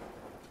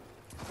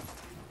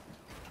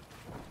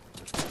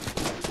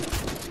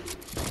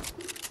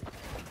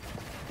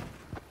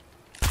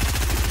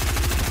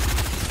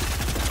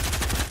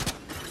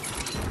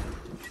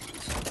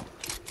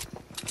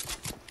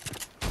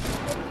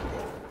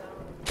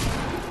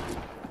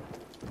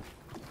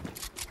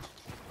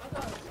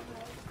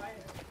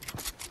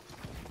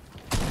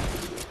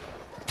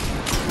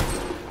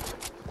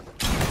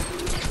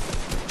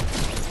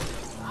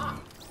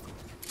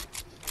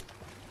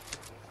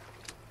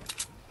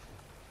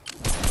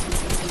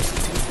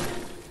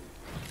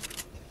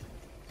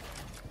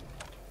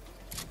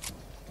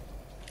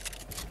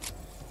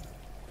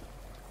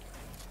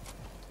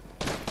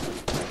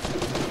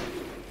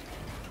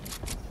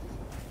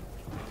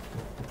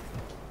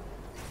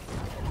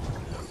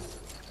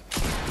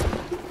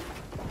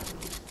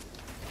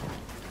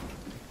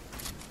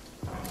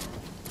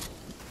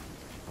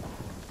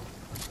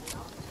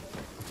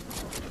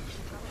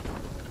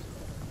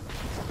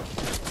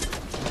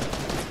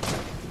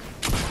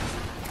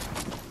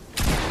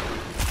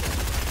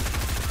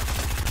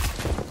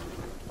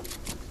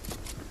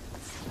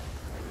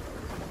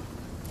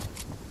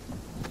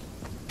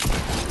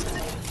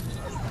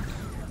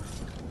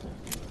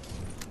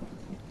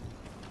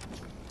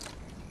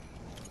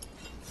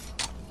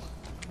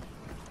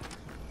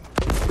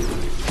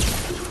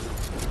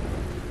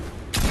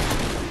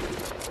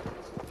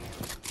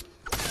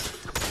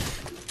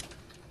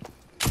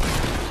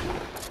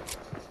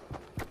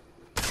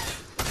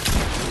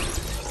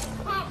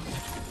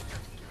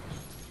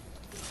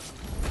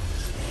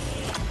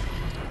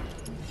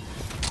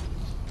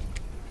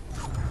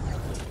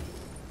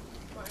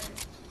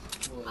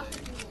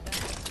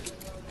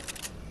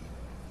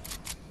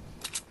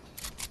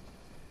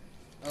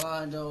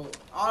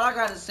 All I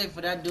gotta say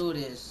for that dude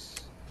is,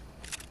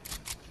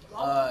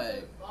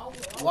 why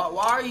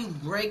are you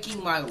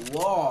breaking my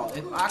wall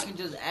if I can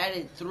just add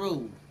it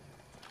through?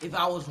 If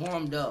I was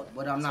warmed up,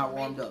 but I'm not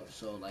warmed up,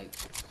 so like.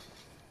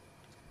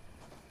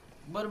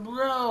 But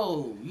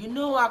bro, you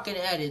know I can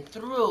add it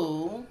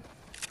through.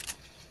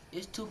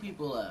 It's 2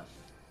 people left.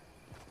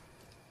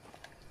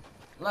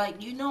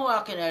 Like, you know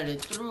I can add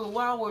it through.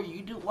 Why would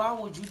you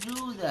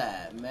do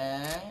that,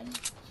 man?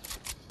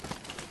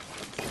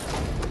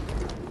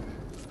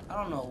 I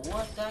don't know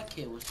what that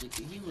kid was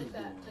thinking he was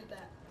doing.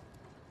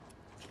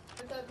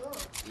 Take that girl.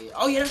 Yeah.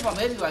 Oh yeah, that's my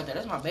baby right there.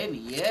 That's my baby.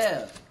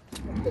 Yeah.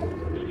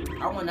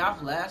 I went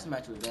off last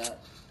match with that.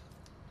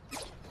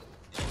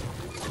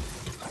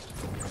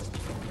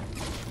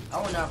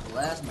 I went off the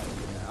last match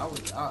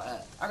with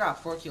that. I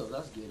got 4 kills.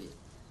 Let's get it.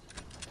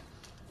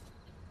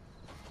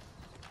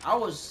 I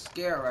was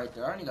scared right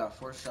there. I only got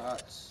 4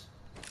 shots.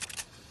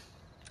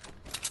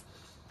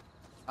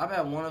 I've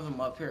had one of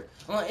them up here.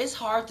 Well, it's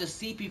hard to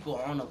see people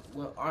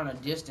on a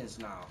distance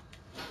now.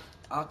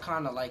 I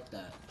kind of like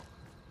that.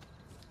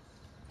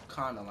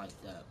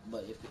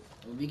 But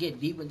when we get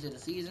deep into the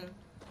season,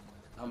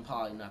 I'm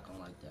probably not gonna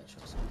like that.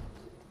 Trust me.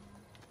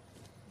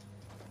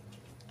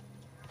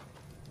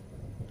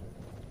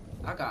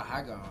 I got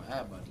high ground on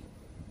everybody.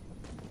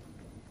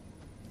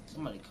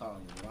 Somebody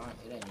calling me, right?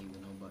 It ain't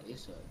even nobody.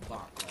 It's a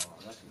bot call.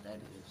 That's what that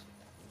is.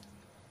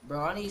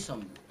 Bro, I need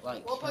some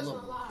like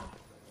killable.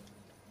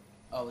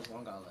 Oh, it's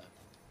one guy left.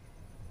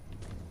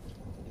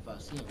 If I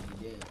see him,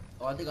 he dead.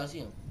 Oh, I think I see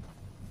him.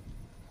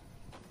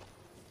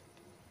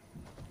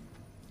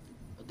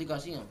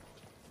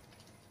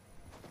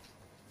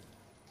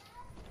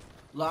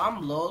 Look,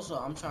 I'm low, so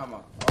I'm trying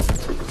my.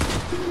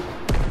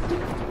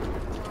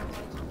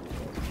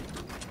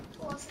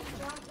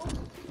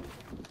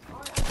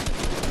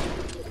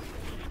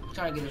 I'm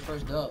trying to get his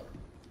first dub.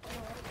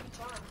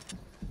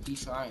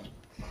 He's trying.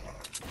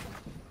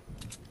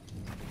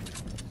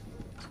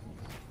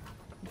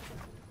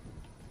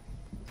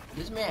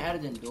 This man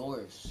added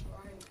indoors.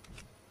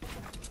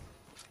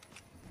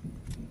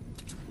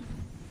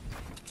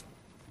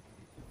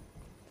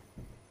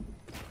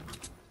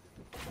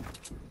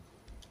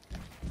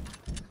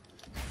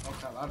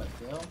 Okay, a lot of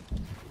fail.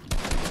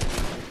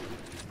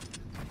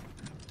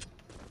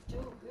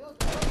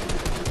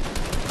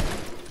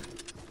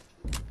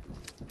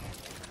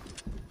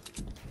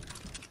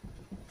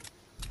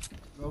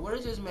 Bro, what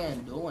is this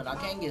man doing? I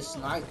can't get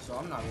sniped, so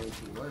I'm not really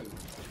too worried.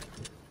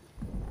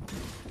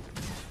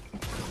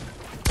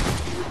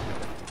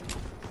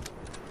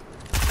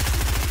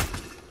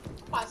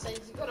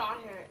 on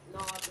here. No,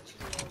 but you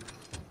didn't.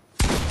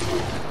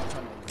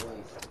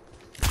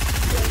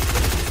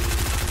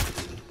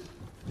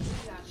 You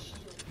got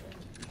shield.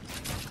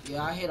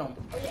 Yeah, I hit him.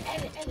 Oh yeah,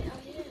 edit. Oh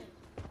yeah.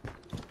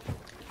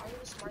 Are you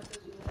as smart as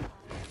you are?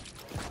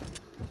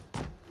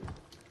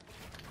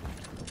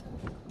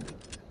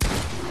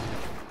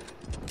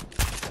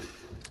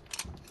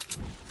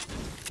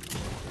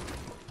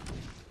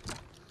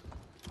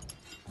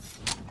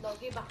 No,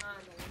 get behind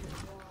him.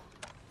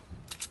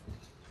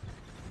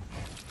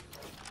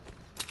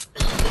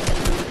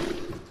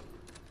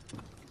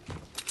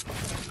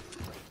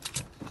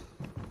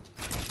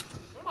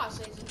 I'm about to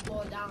say just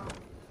blow it down.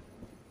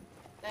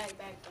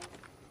 Back.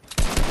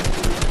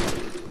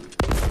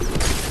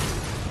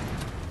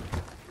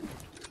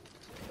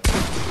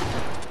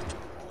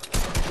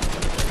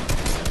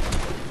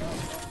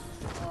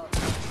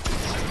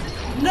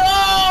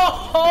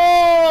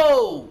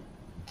 No!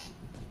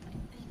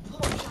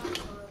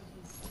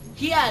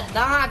 He had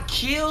 9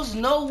 kills?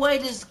 No way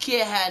this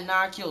kid had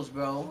 9 kills,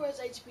 bro. Where's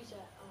HP at?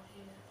 Oh,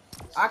 here.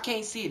 I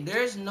can't see it.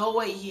 There's no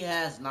way he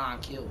has 9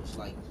 kills.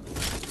 Like,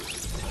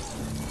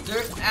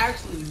 there's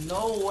actually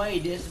no way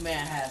this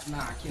man has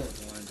 9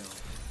 kills, Orlando.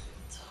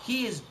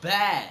 He is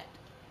bad.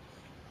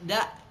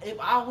 That if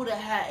I would have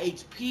had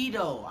HP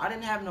though, I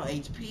didn't have no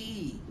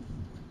HP.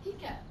 He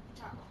got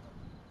top.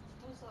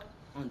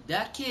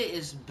 That kid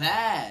is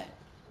bad.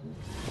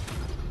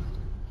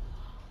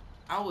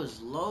 I was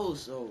low,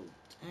 so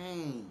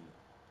dang.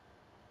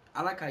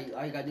 I like how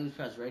all you gotta do is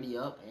press ready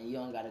up and you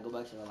don't gotta go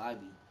back to the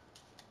lobby.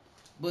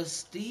 But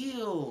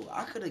still,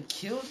 I could have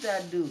killed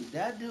that dude.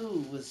 That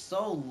dude was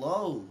so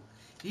low.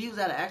 He was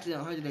at actually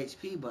 100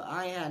 HP, but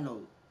I ain't had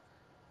no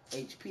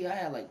HP. I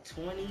had like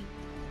 20.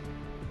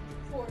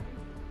 40.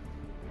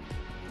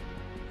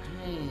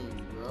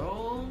 Dang,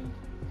 bro.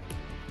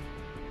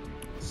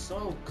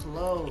 So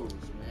close,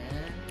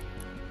 man.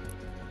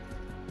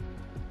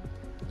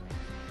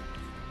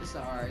 It's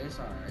alright, it's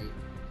alright.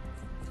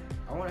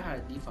 I wonder how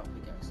to default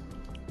pickaxe.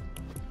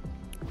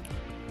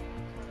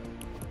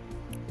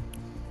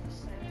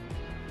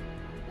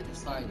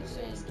 It's probably the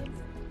same.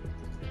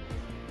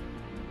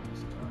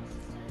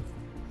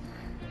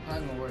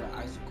 I'm gonna wear the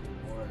icicle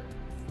or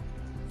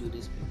do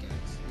this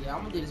pickaxe. Yeah,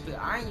 I'm gonna do this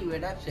pickaxe. I ain't even wear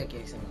that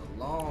pickaxe in a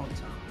long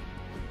time.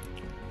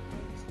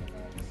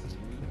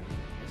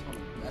 That's one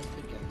of the best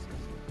pickaxes.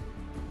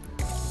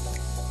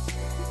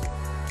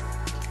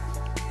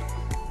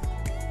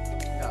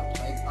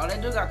 Oh, they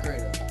do got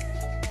creative.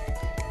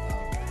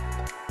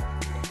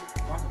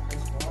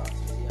 Marketplace for us.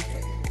 See how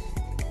that is.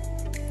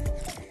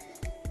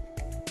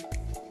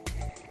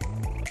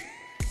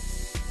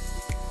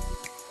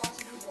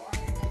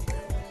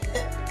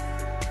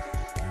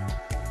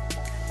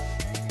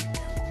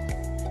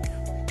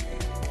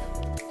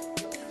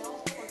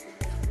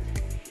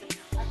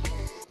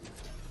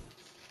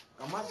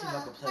 I might see if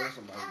I can play with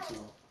somebody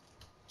too.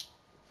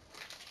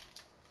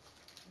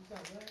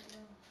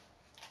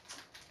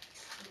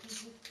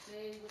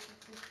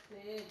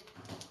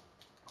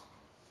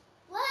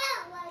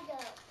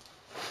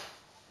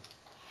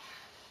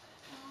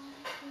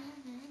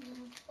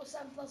 What's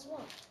 7 plus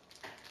 1?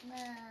 No.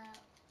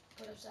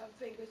 Put up 7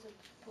 fingers and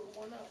put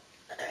 1 up.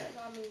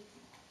 I mean,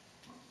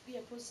 yeah,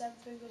 put 7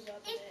 fingers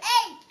up. It's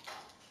 8.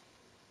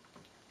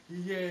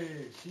 Yeah,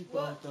 she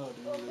What? Put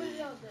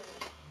it out there.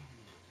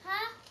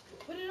 Huh?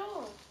 Put it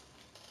on.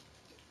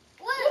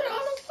 What? Put it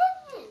on the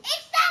phone.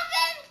 It's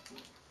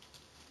 7.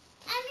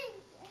 I mean,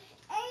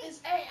 8. It's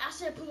 8. I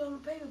said put it on the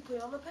paper. Put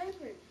it on the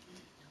paper.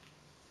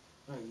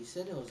 Alright, you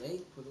said it was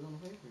 8. Put it on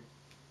the paper.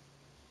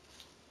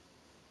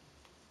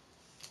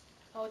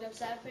 Hold up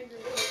 7 fingers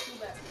and put 2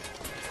 back.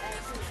 Add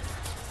 2.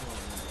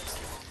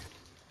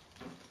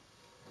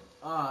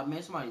 Ah,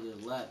 man, somebody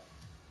just left.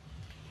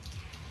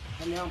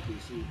 And now I'm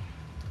PC.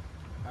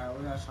 Alright,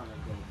 where y'all trying to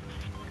go, bro?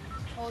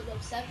 Hold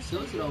up 7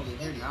 Tilted fingers. over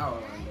here now,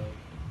 Orlando.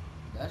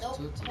 That's Nope.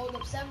 tilted. Hold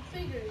up 7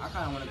 fingers. I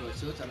kind of want to go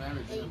tilted. I've never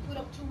And done you it put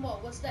before. up 2 more.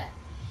 What's that?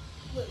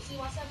 Look, see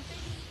my 7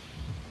 fingers?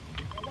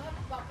 And what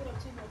happens if I put up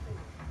 2 more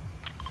fingers?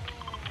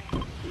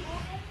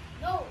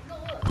 No,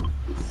 look.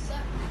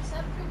 7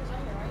 fingers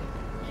right here, right?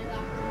 And I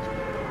put 2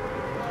 more.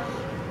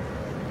 1,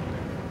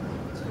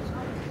 2,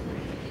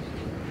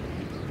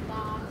 3,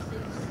 5,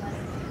 6, 7.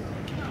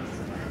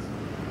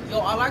 Yo,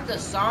 I like the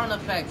sound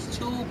effects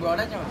too, bro.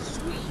 That sounds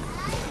sweet.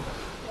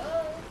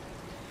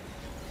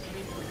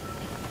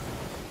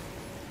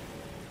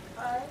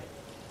 Alright.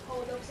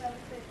 Hold up 7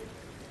 fingers.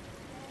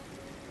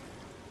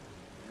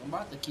 I'm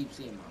about to keep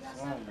seeing my You got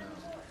phone 7 now.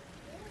 fingers up?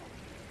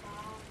 5,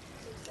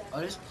 6, 7. Oh,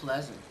 this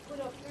pleasant. Put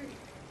up 3.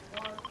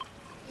 1.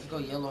 Let's go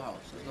yellow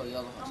house. Let's go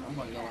yellow house. I'm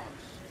going yellow house.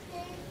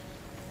 Okay.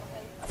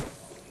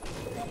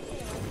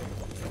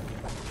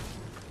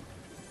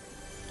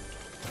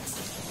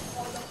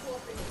 Hold up 4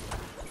 fingers.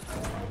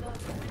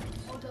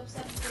 Hold up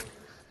 7 fingers.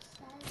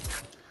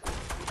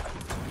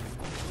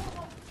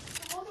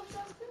 Hold up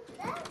 7 fingers.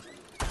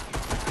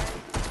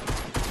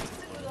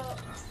 Put up.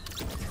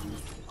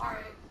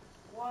 Alright.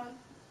 1,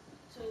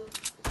 2, 3.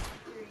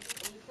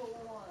 And you put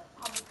 1.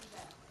 How much is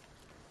that?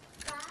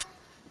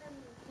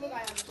 Look, I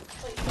am.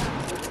 Wait.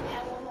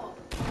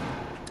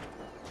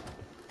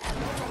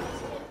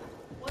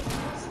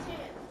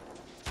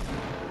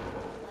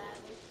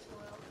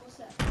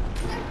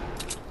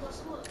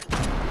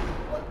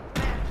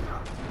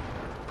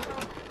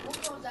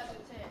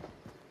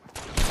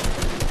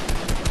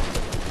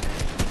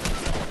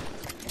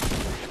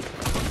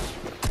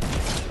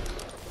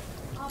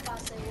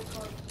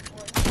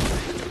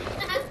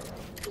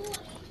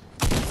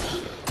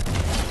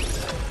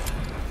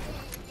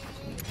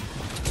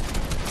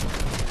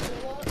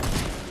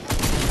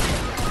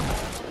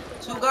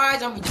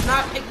 guys on me. Do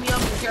not pick me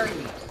up and carry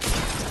me.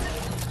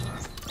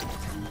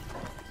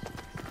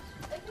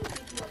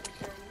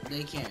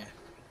 They can.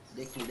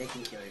 They can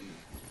carry me.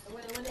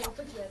 When they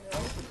put you at the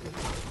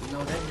You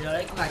know,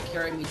 they can like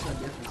carry me to a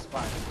different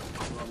spot.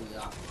 Throw me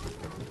off.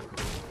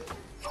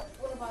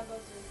 what if I go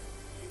to?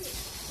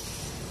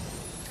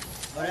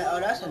 Oh,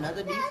 that's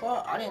another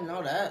default? I didn't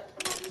know that.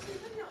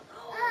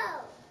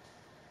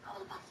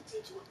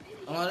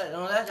 Oh.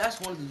 No, that's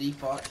one of the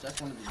defaults.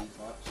 That's one of the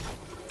defaults.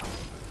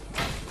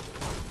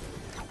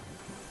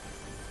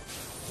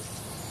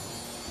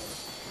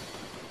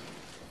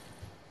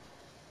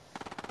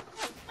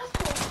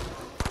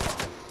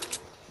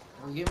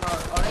 Give my,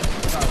 oh, they give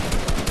me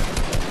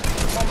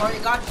come on, bro, you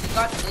got you.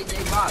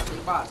 They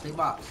bots. Come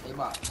on,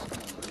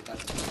 they got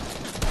you.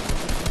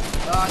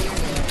 Oh, you're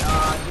dead.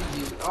 GG.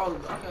 Oh,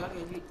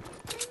 okay.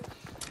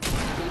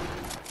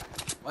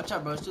 Watch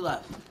out, bro. It's 2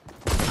 left.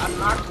 I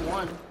knocked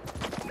 1.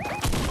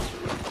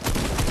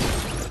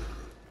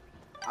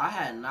 I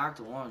had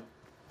knocked 1.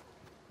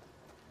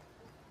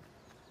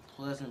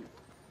 Pleasant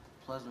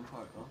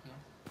Park. Okay.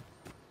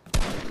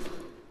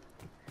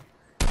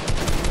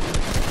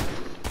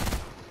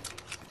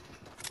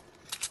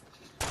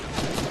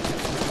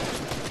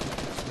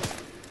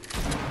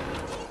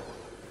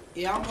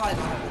 Yeah, I'm probably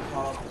gonna have to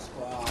call up the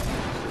squad.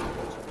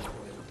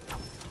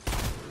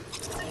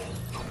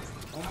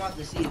 I'm about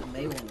to see if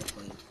May wanna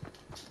play.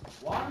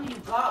 Why do you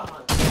got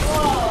my oh!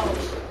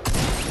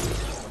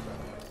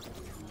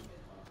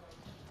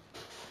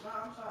 Nah,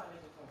 I'm trying to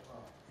make a phone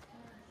call.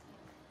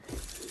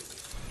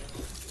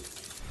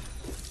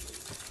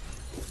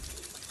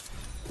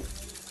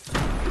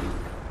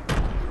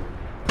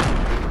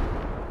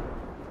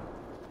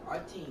 Our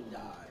team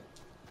died.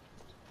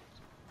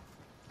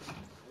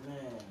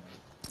 Man.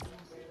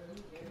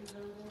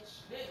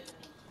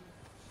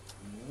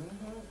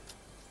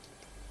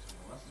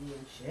 I see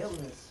them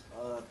chitlins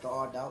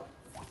thawed out.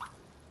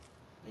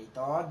 They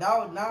thawed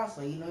out now,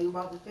 so you know you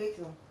about to fix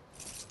them.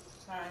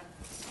 Sorry.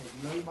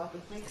 You know you about to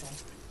fix them.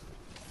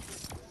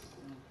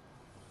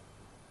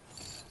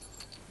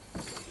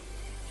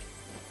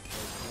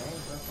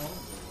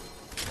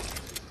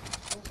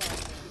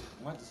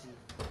 I want to see.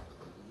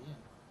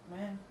 Yeah.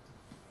 Man.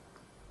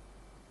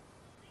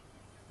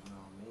 No,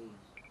 me.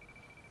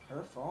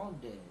 Her phone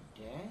dead.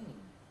 Dang.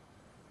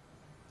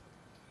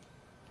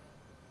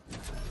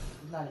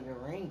 It's not even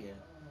ringing.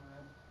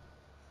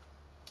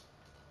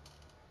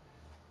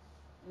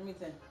 Let me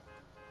think.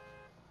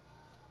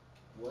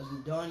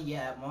 Wasn't done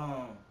yet,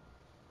 Mom.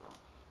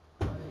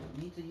 You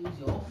need to use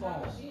your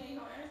phone. No, she ain't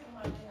gonna answer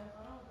my damn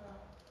phone,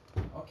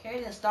 girl. Okay,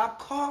 then stop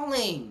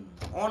calling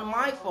on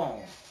my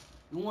phone.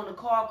 You want to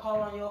call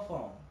on your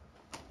phone.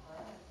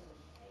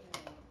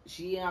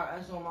 She ain't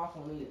answering on my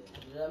phone either.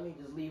 Let me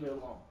just leave it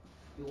alone.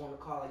 If you want to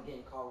call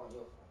again, call on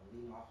your phone.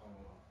 Leave my phone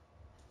alone.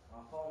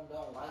 My phone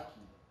don't like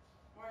you.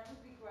 Alright,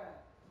 just be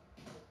quiet.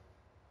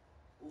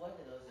 What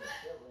are those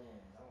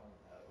chitlins? I want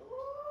that.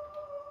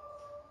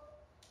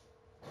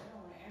 I don't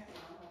want to answer.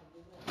 I'm about to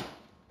do that.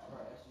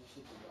 Alright, that's you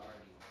should be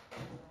already.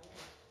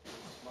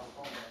 My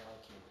phone don't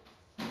like you.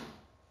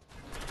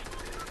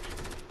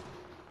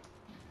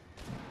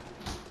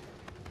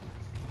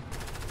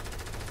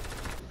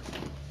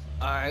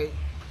 Alright.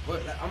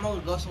 I'm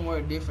gonna go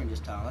somewhere different this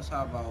time. Let's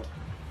talk about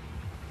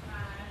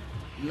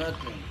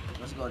nothing.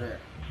 Let's go there.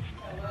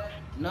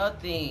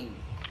 Nothing.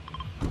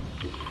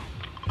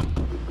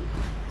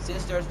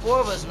 Since there's 4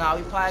 of us now,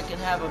 we probably can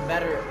have a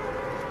better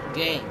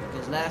game.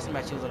 Because last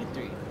match it was only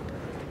 3.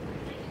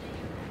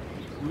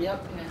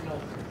 Yep, hand it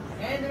over.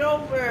 Hand it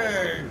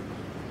over!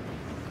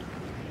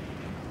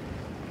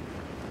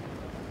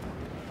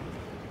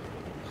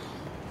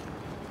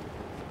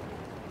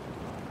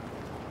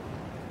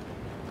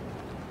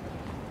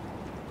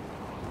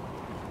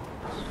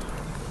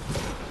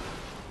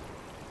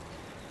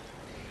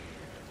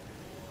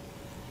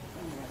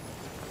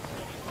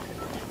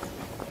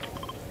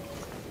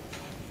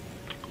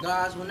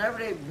 Guys, whenever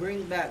they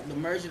bring back the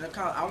merging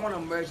account, I want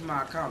to merge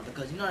my account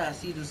because you know that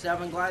season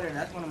 7 glider,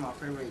 that's one of my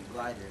favorite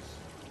gliders.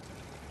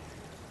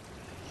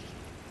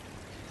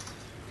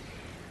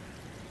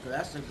 So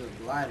that's a good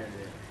glider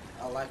there.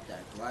 I like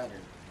that glider.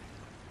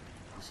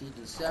 The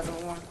season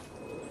 7 one.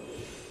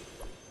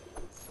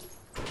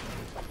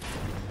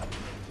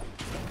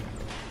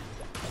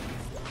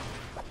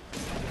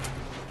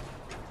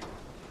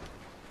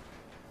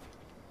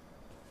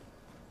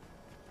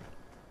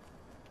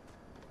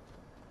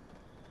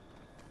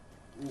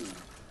 Ooh.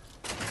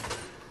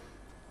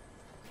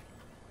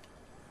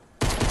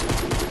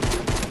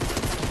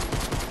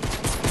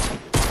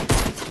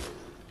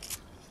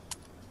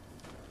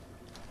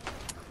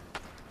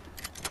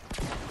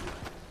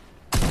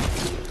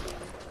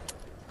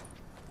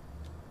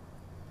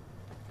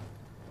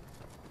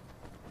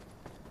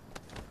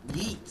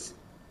 Yeet.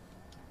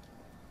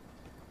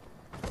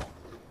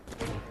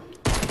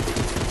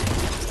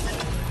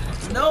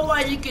 No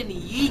way you can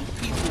yeet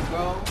people,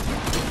 bro.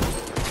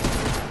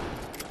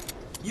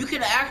 You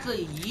can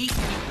actually yeet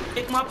people.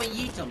 Pick them up and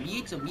yeet them.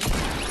 Yeet them. Yeet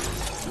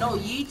them. No,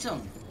 yeet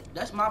them.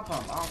 That's my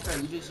pump. I don't care.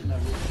 You just should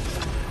never yeet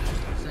them.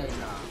 say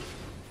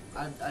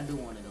nah. I do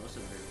want it though. It's a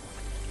great one.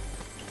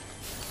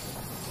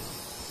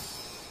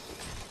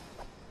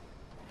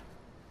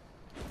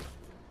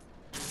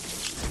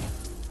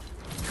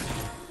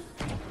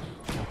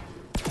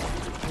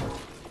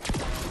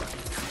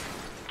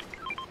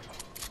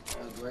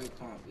 A great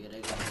pump. Yeah,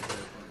 they got the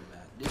great pump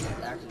back. This is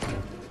actually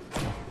good.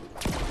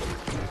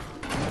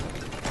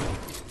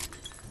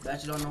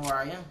 Bet you don't know where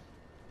I am.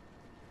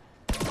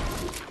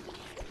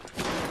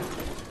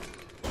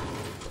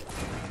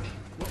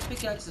 What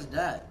pickaxe is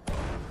that?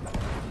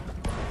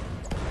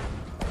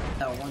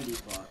 That one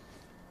default.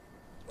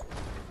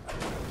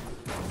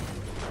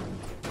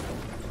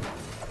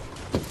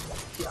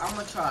 See, I'm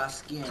gonna try a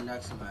skin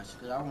next match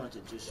because I wanted to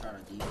just try to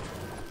default.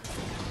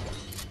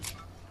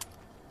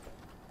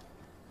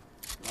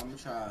 I'm gonna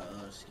try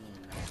a skin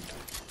next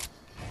match.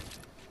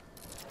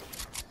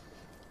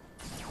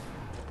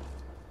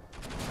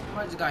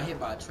 I just got hit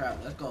by a trap.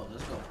 Let's go.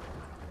 Let's go.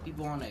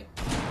 People on A. I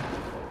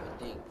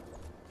think.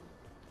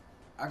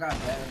 I got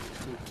batteries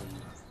too for you.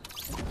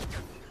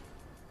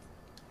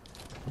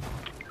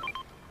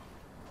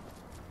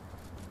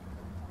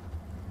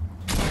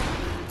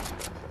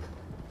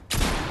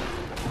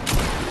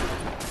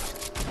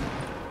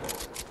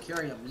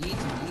 Carry him. Yeet him.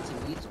 Yeet him.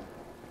 Yeet him.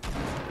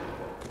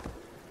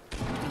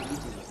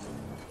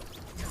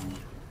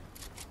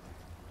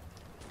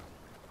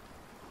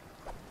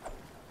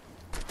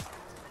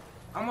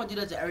 I'm gonna do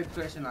that to every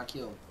person I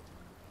kill.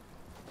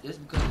 Just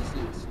because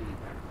it's sweet.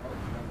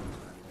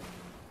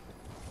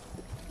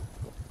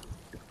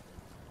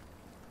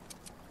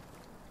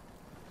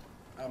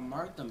 Oh, I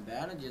marked them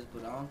bandages,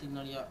 but I don't think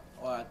none of y'all.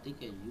 Oh, I think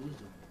I used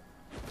them.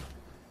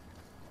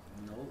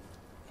 Nope.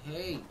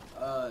 Hey,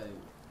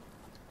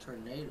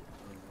 tornado.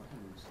 Oh, I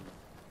can't see.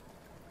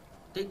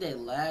 I think they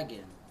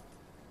lagging.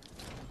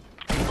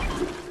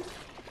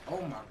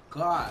 Oh my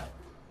god.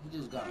 He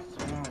just got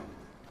thrown.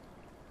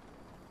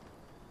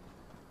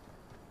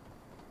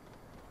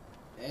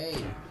 Hey.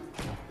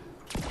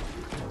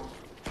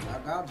 I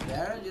got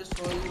bandages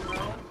for you,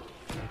 bro.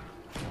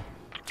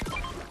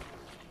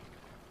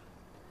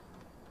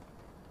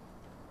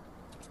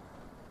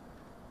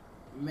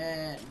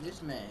 Man,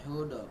 this man,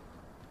 hold up.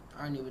 I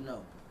don't even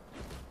know.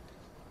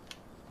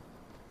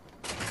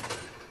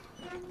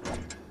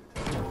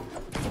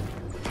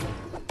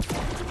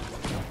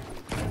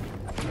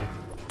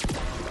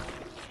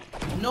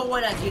 No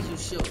way that gives you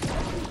shield.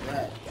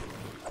 Bad.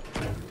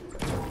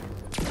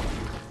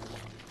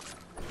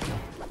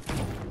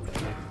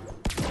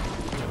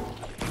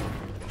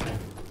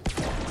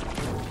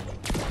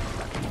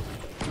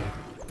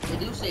 They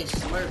do say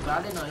slurp, but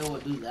I didn't know it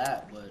would do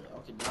that. But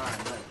okay, now I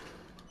know.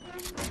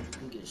 You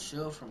can get a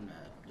shield from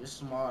that. Just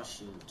small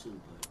shield too,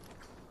 but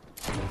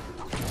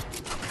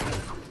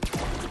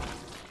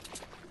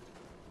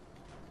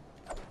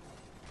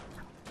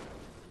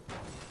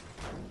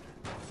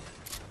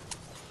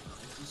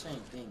it's the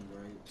same thing,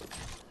 right?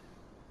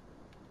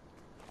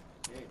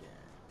 Okay then.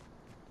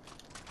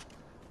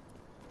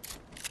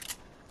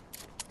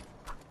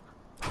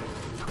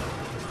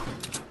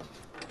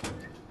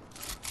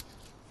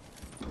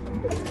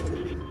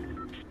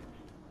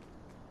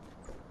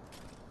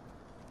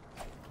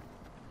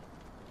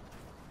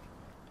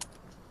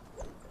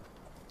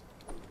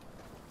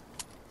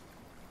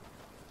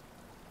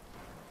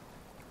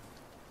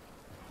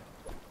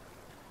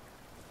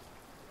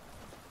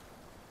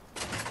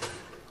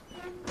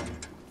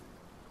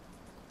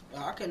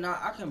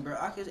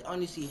 I can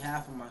only see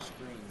half of my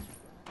screen.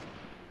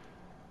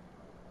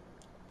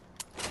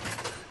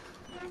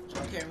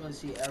 So I can't really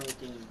see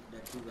everything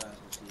that you guys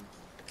will see.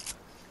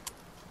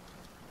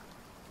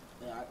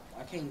 Yeah,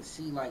 I can't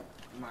see like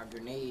my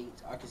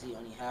grenades. I can see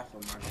only half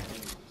of my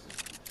grenades.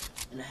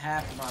 And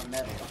half of my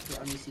metal. I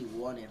can only see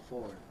 1 and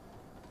 4.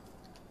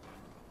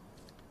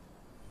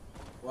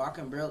 Well, I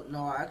can barely,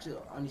 no, I actually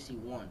only see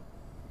 1.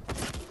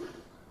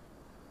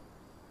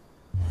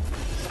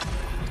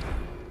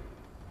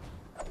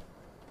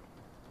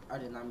 I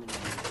did not mean to do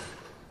that.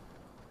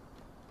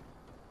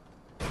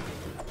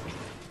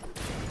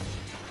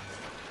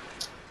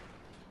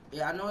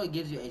 Yeah, I know it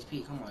gives you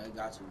HP. Come on, it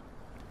got to.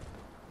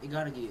 It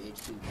gotta give you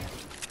HP.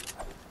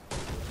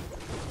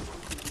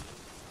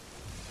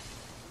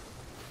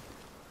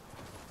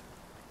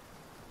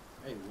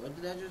 Hey, what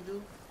did I just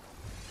do?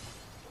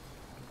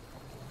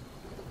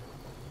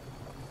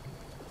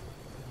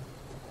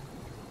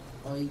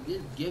 Oh, he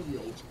did give you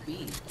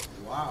HP.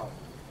 Wow.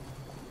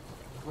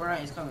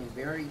 Fortnite is coming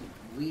very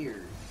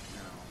weird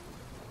now.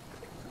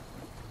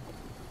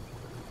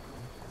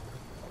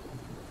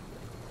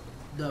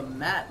 The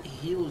map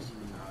heals you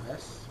now.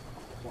 That's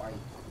quite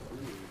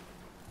weird.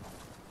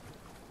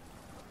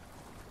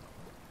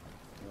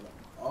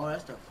 Oh,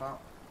 that's the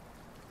fountain.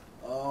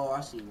 Oh,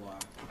 I see why.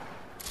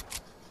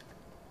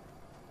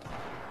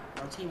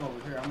 Our team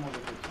over here. I'm over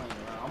here playing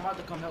around. I'm about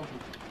to come help you.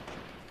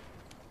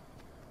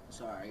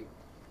 It's alright.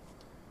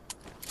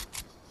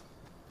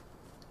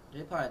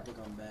 They probably think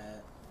I'm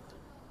bad.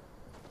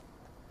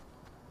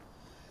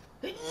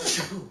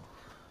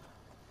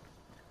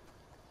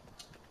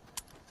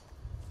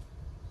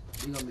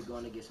 We're gonna be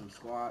going to get some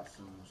squats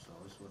soon, so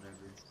it's whatever.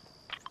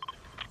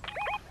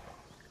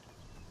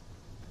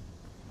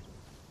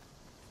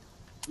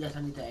 Yes,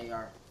 I need the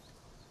AR.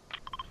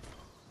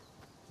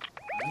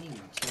 I need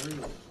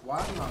materials. Why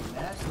is my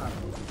mask not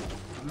building?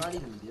 I'm not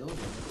even building.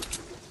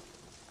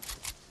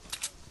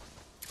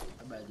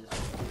 I bet this one.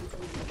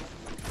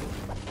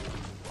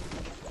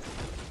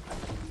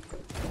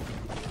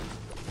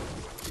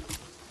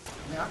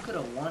 Man, I could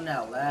have won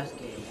that last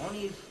game.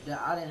 Only if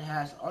that I didn't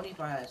have. Only if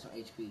I had some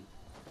HP.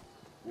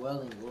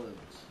 Welling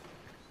Woods.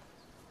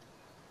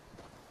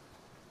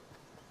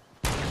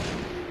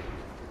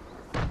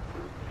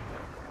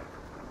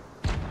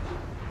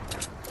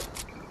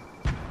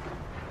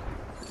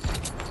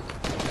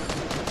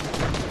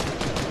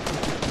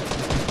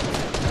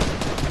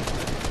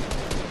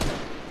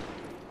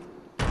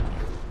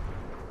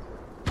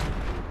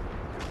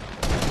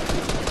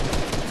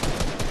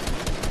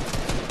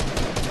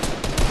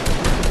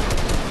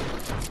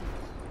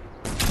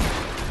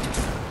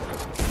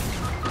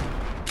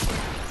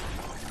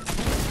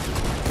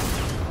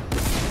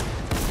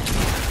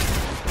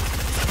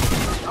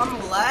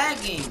 I'm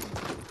lagging.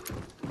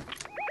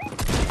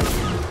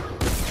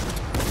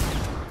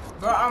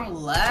 Bro, I'm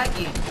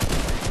lagging.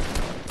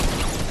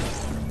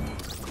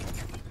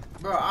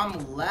 Bro,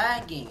 I'm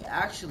lagging.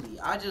 Actually,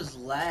 I just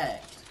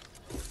lagged.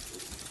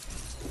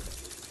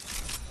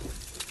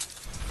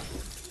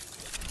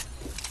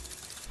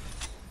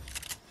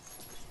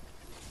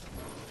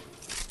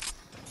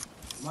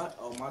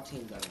 My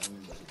team got a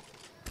win, buddy.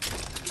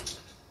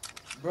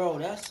 Bro,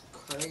 that's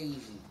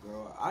crazy,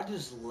 bro. I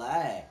just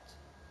lagged.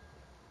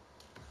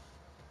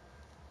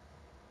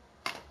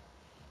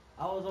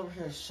 I was over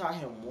here, shot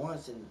him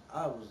once, and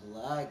I was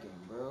lagging,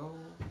 bro.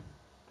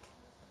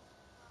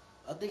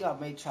 I think I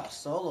may try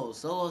solo.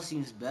 Solo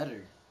seems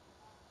better.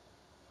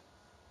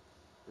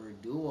 Or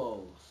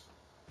duos.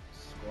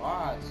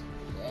 Squads.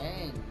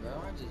 Dang,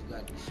 bro. I just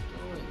got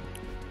destroyed.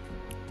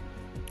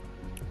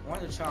 I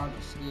want to try on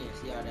the skin,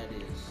 see how that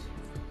is.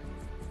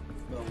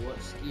 But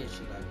what skin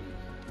should I be?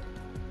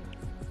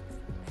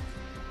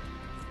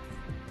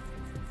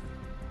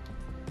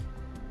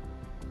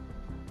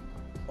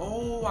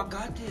 Oh, I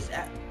got this.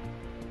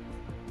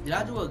 Did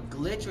I do a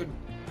glitch or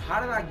how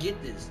did I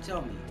get this?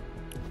 Tell me.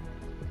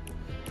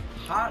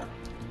 How?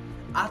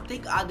 I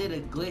think I did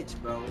a glitch,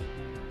 bro.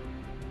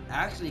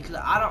 Actually, cause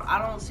I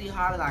don't see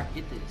how did I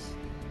get this.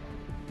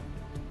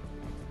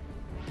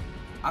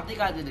 I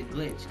think I did a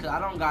glitch, cause I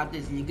don't got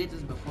this, and you get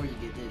this before you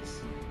get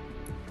this.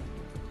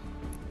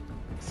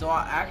 So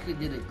I actually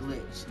did a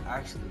glitch,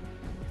 actually.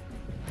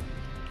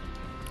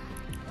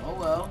 Oh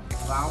well,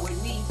 fine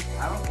with me.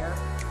 I don't care.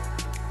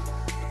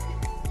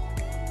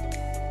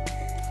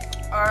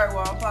 Alright,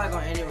 well, I'm probably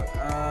gonna end it. I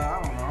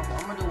don't know.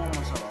 I'm gonna do one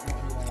more solo.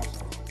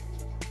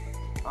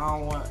 I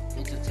don't want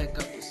it to take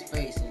up the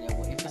space, and then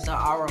if it's an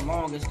hour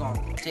long, it's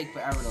gonna take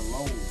forever to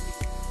load.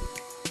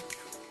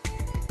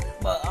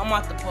 But I'm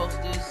about to post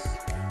this.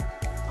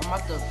 I'm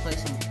about to play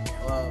some.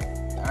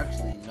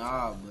 Actually,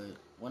 nah. But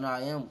when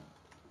I am,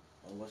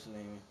 what's the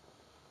name?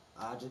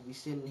 I'll just be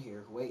sitting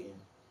here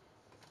waiting.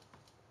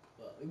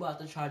 But we about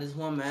to try this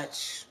one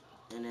match,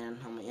 and then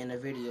I'm gonna end the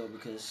video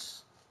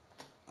because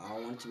I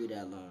don't want it to be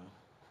that long.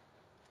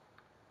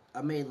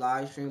 I made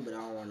live stream, but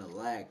I don't want to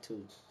lag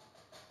too.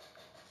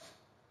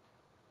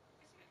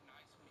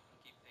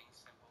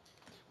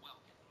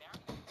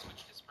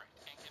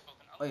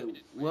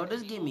 Wait, will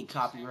this get me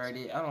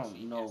copyrighted? I don't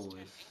know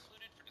if.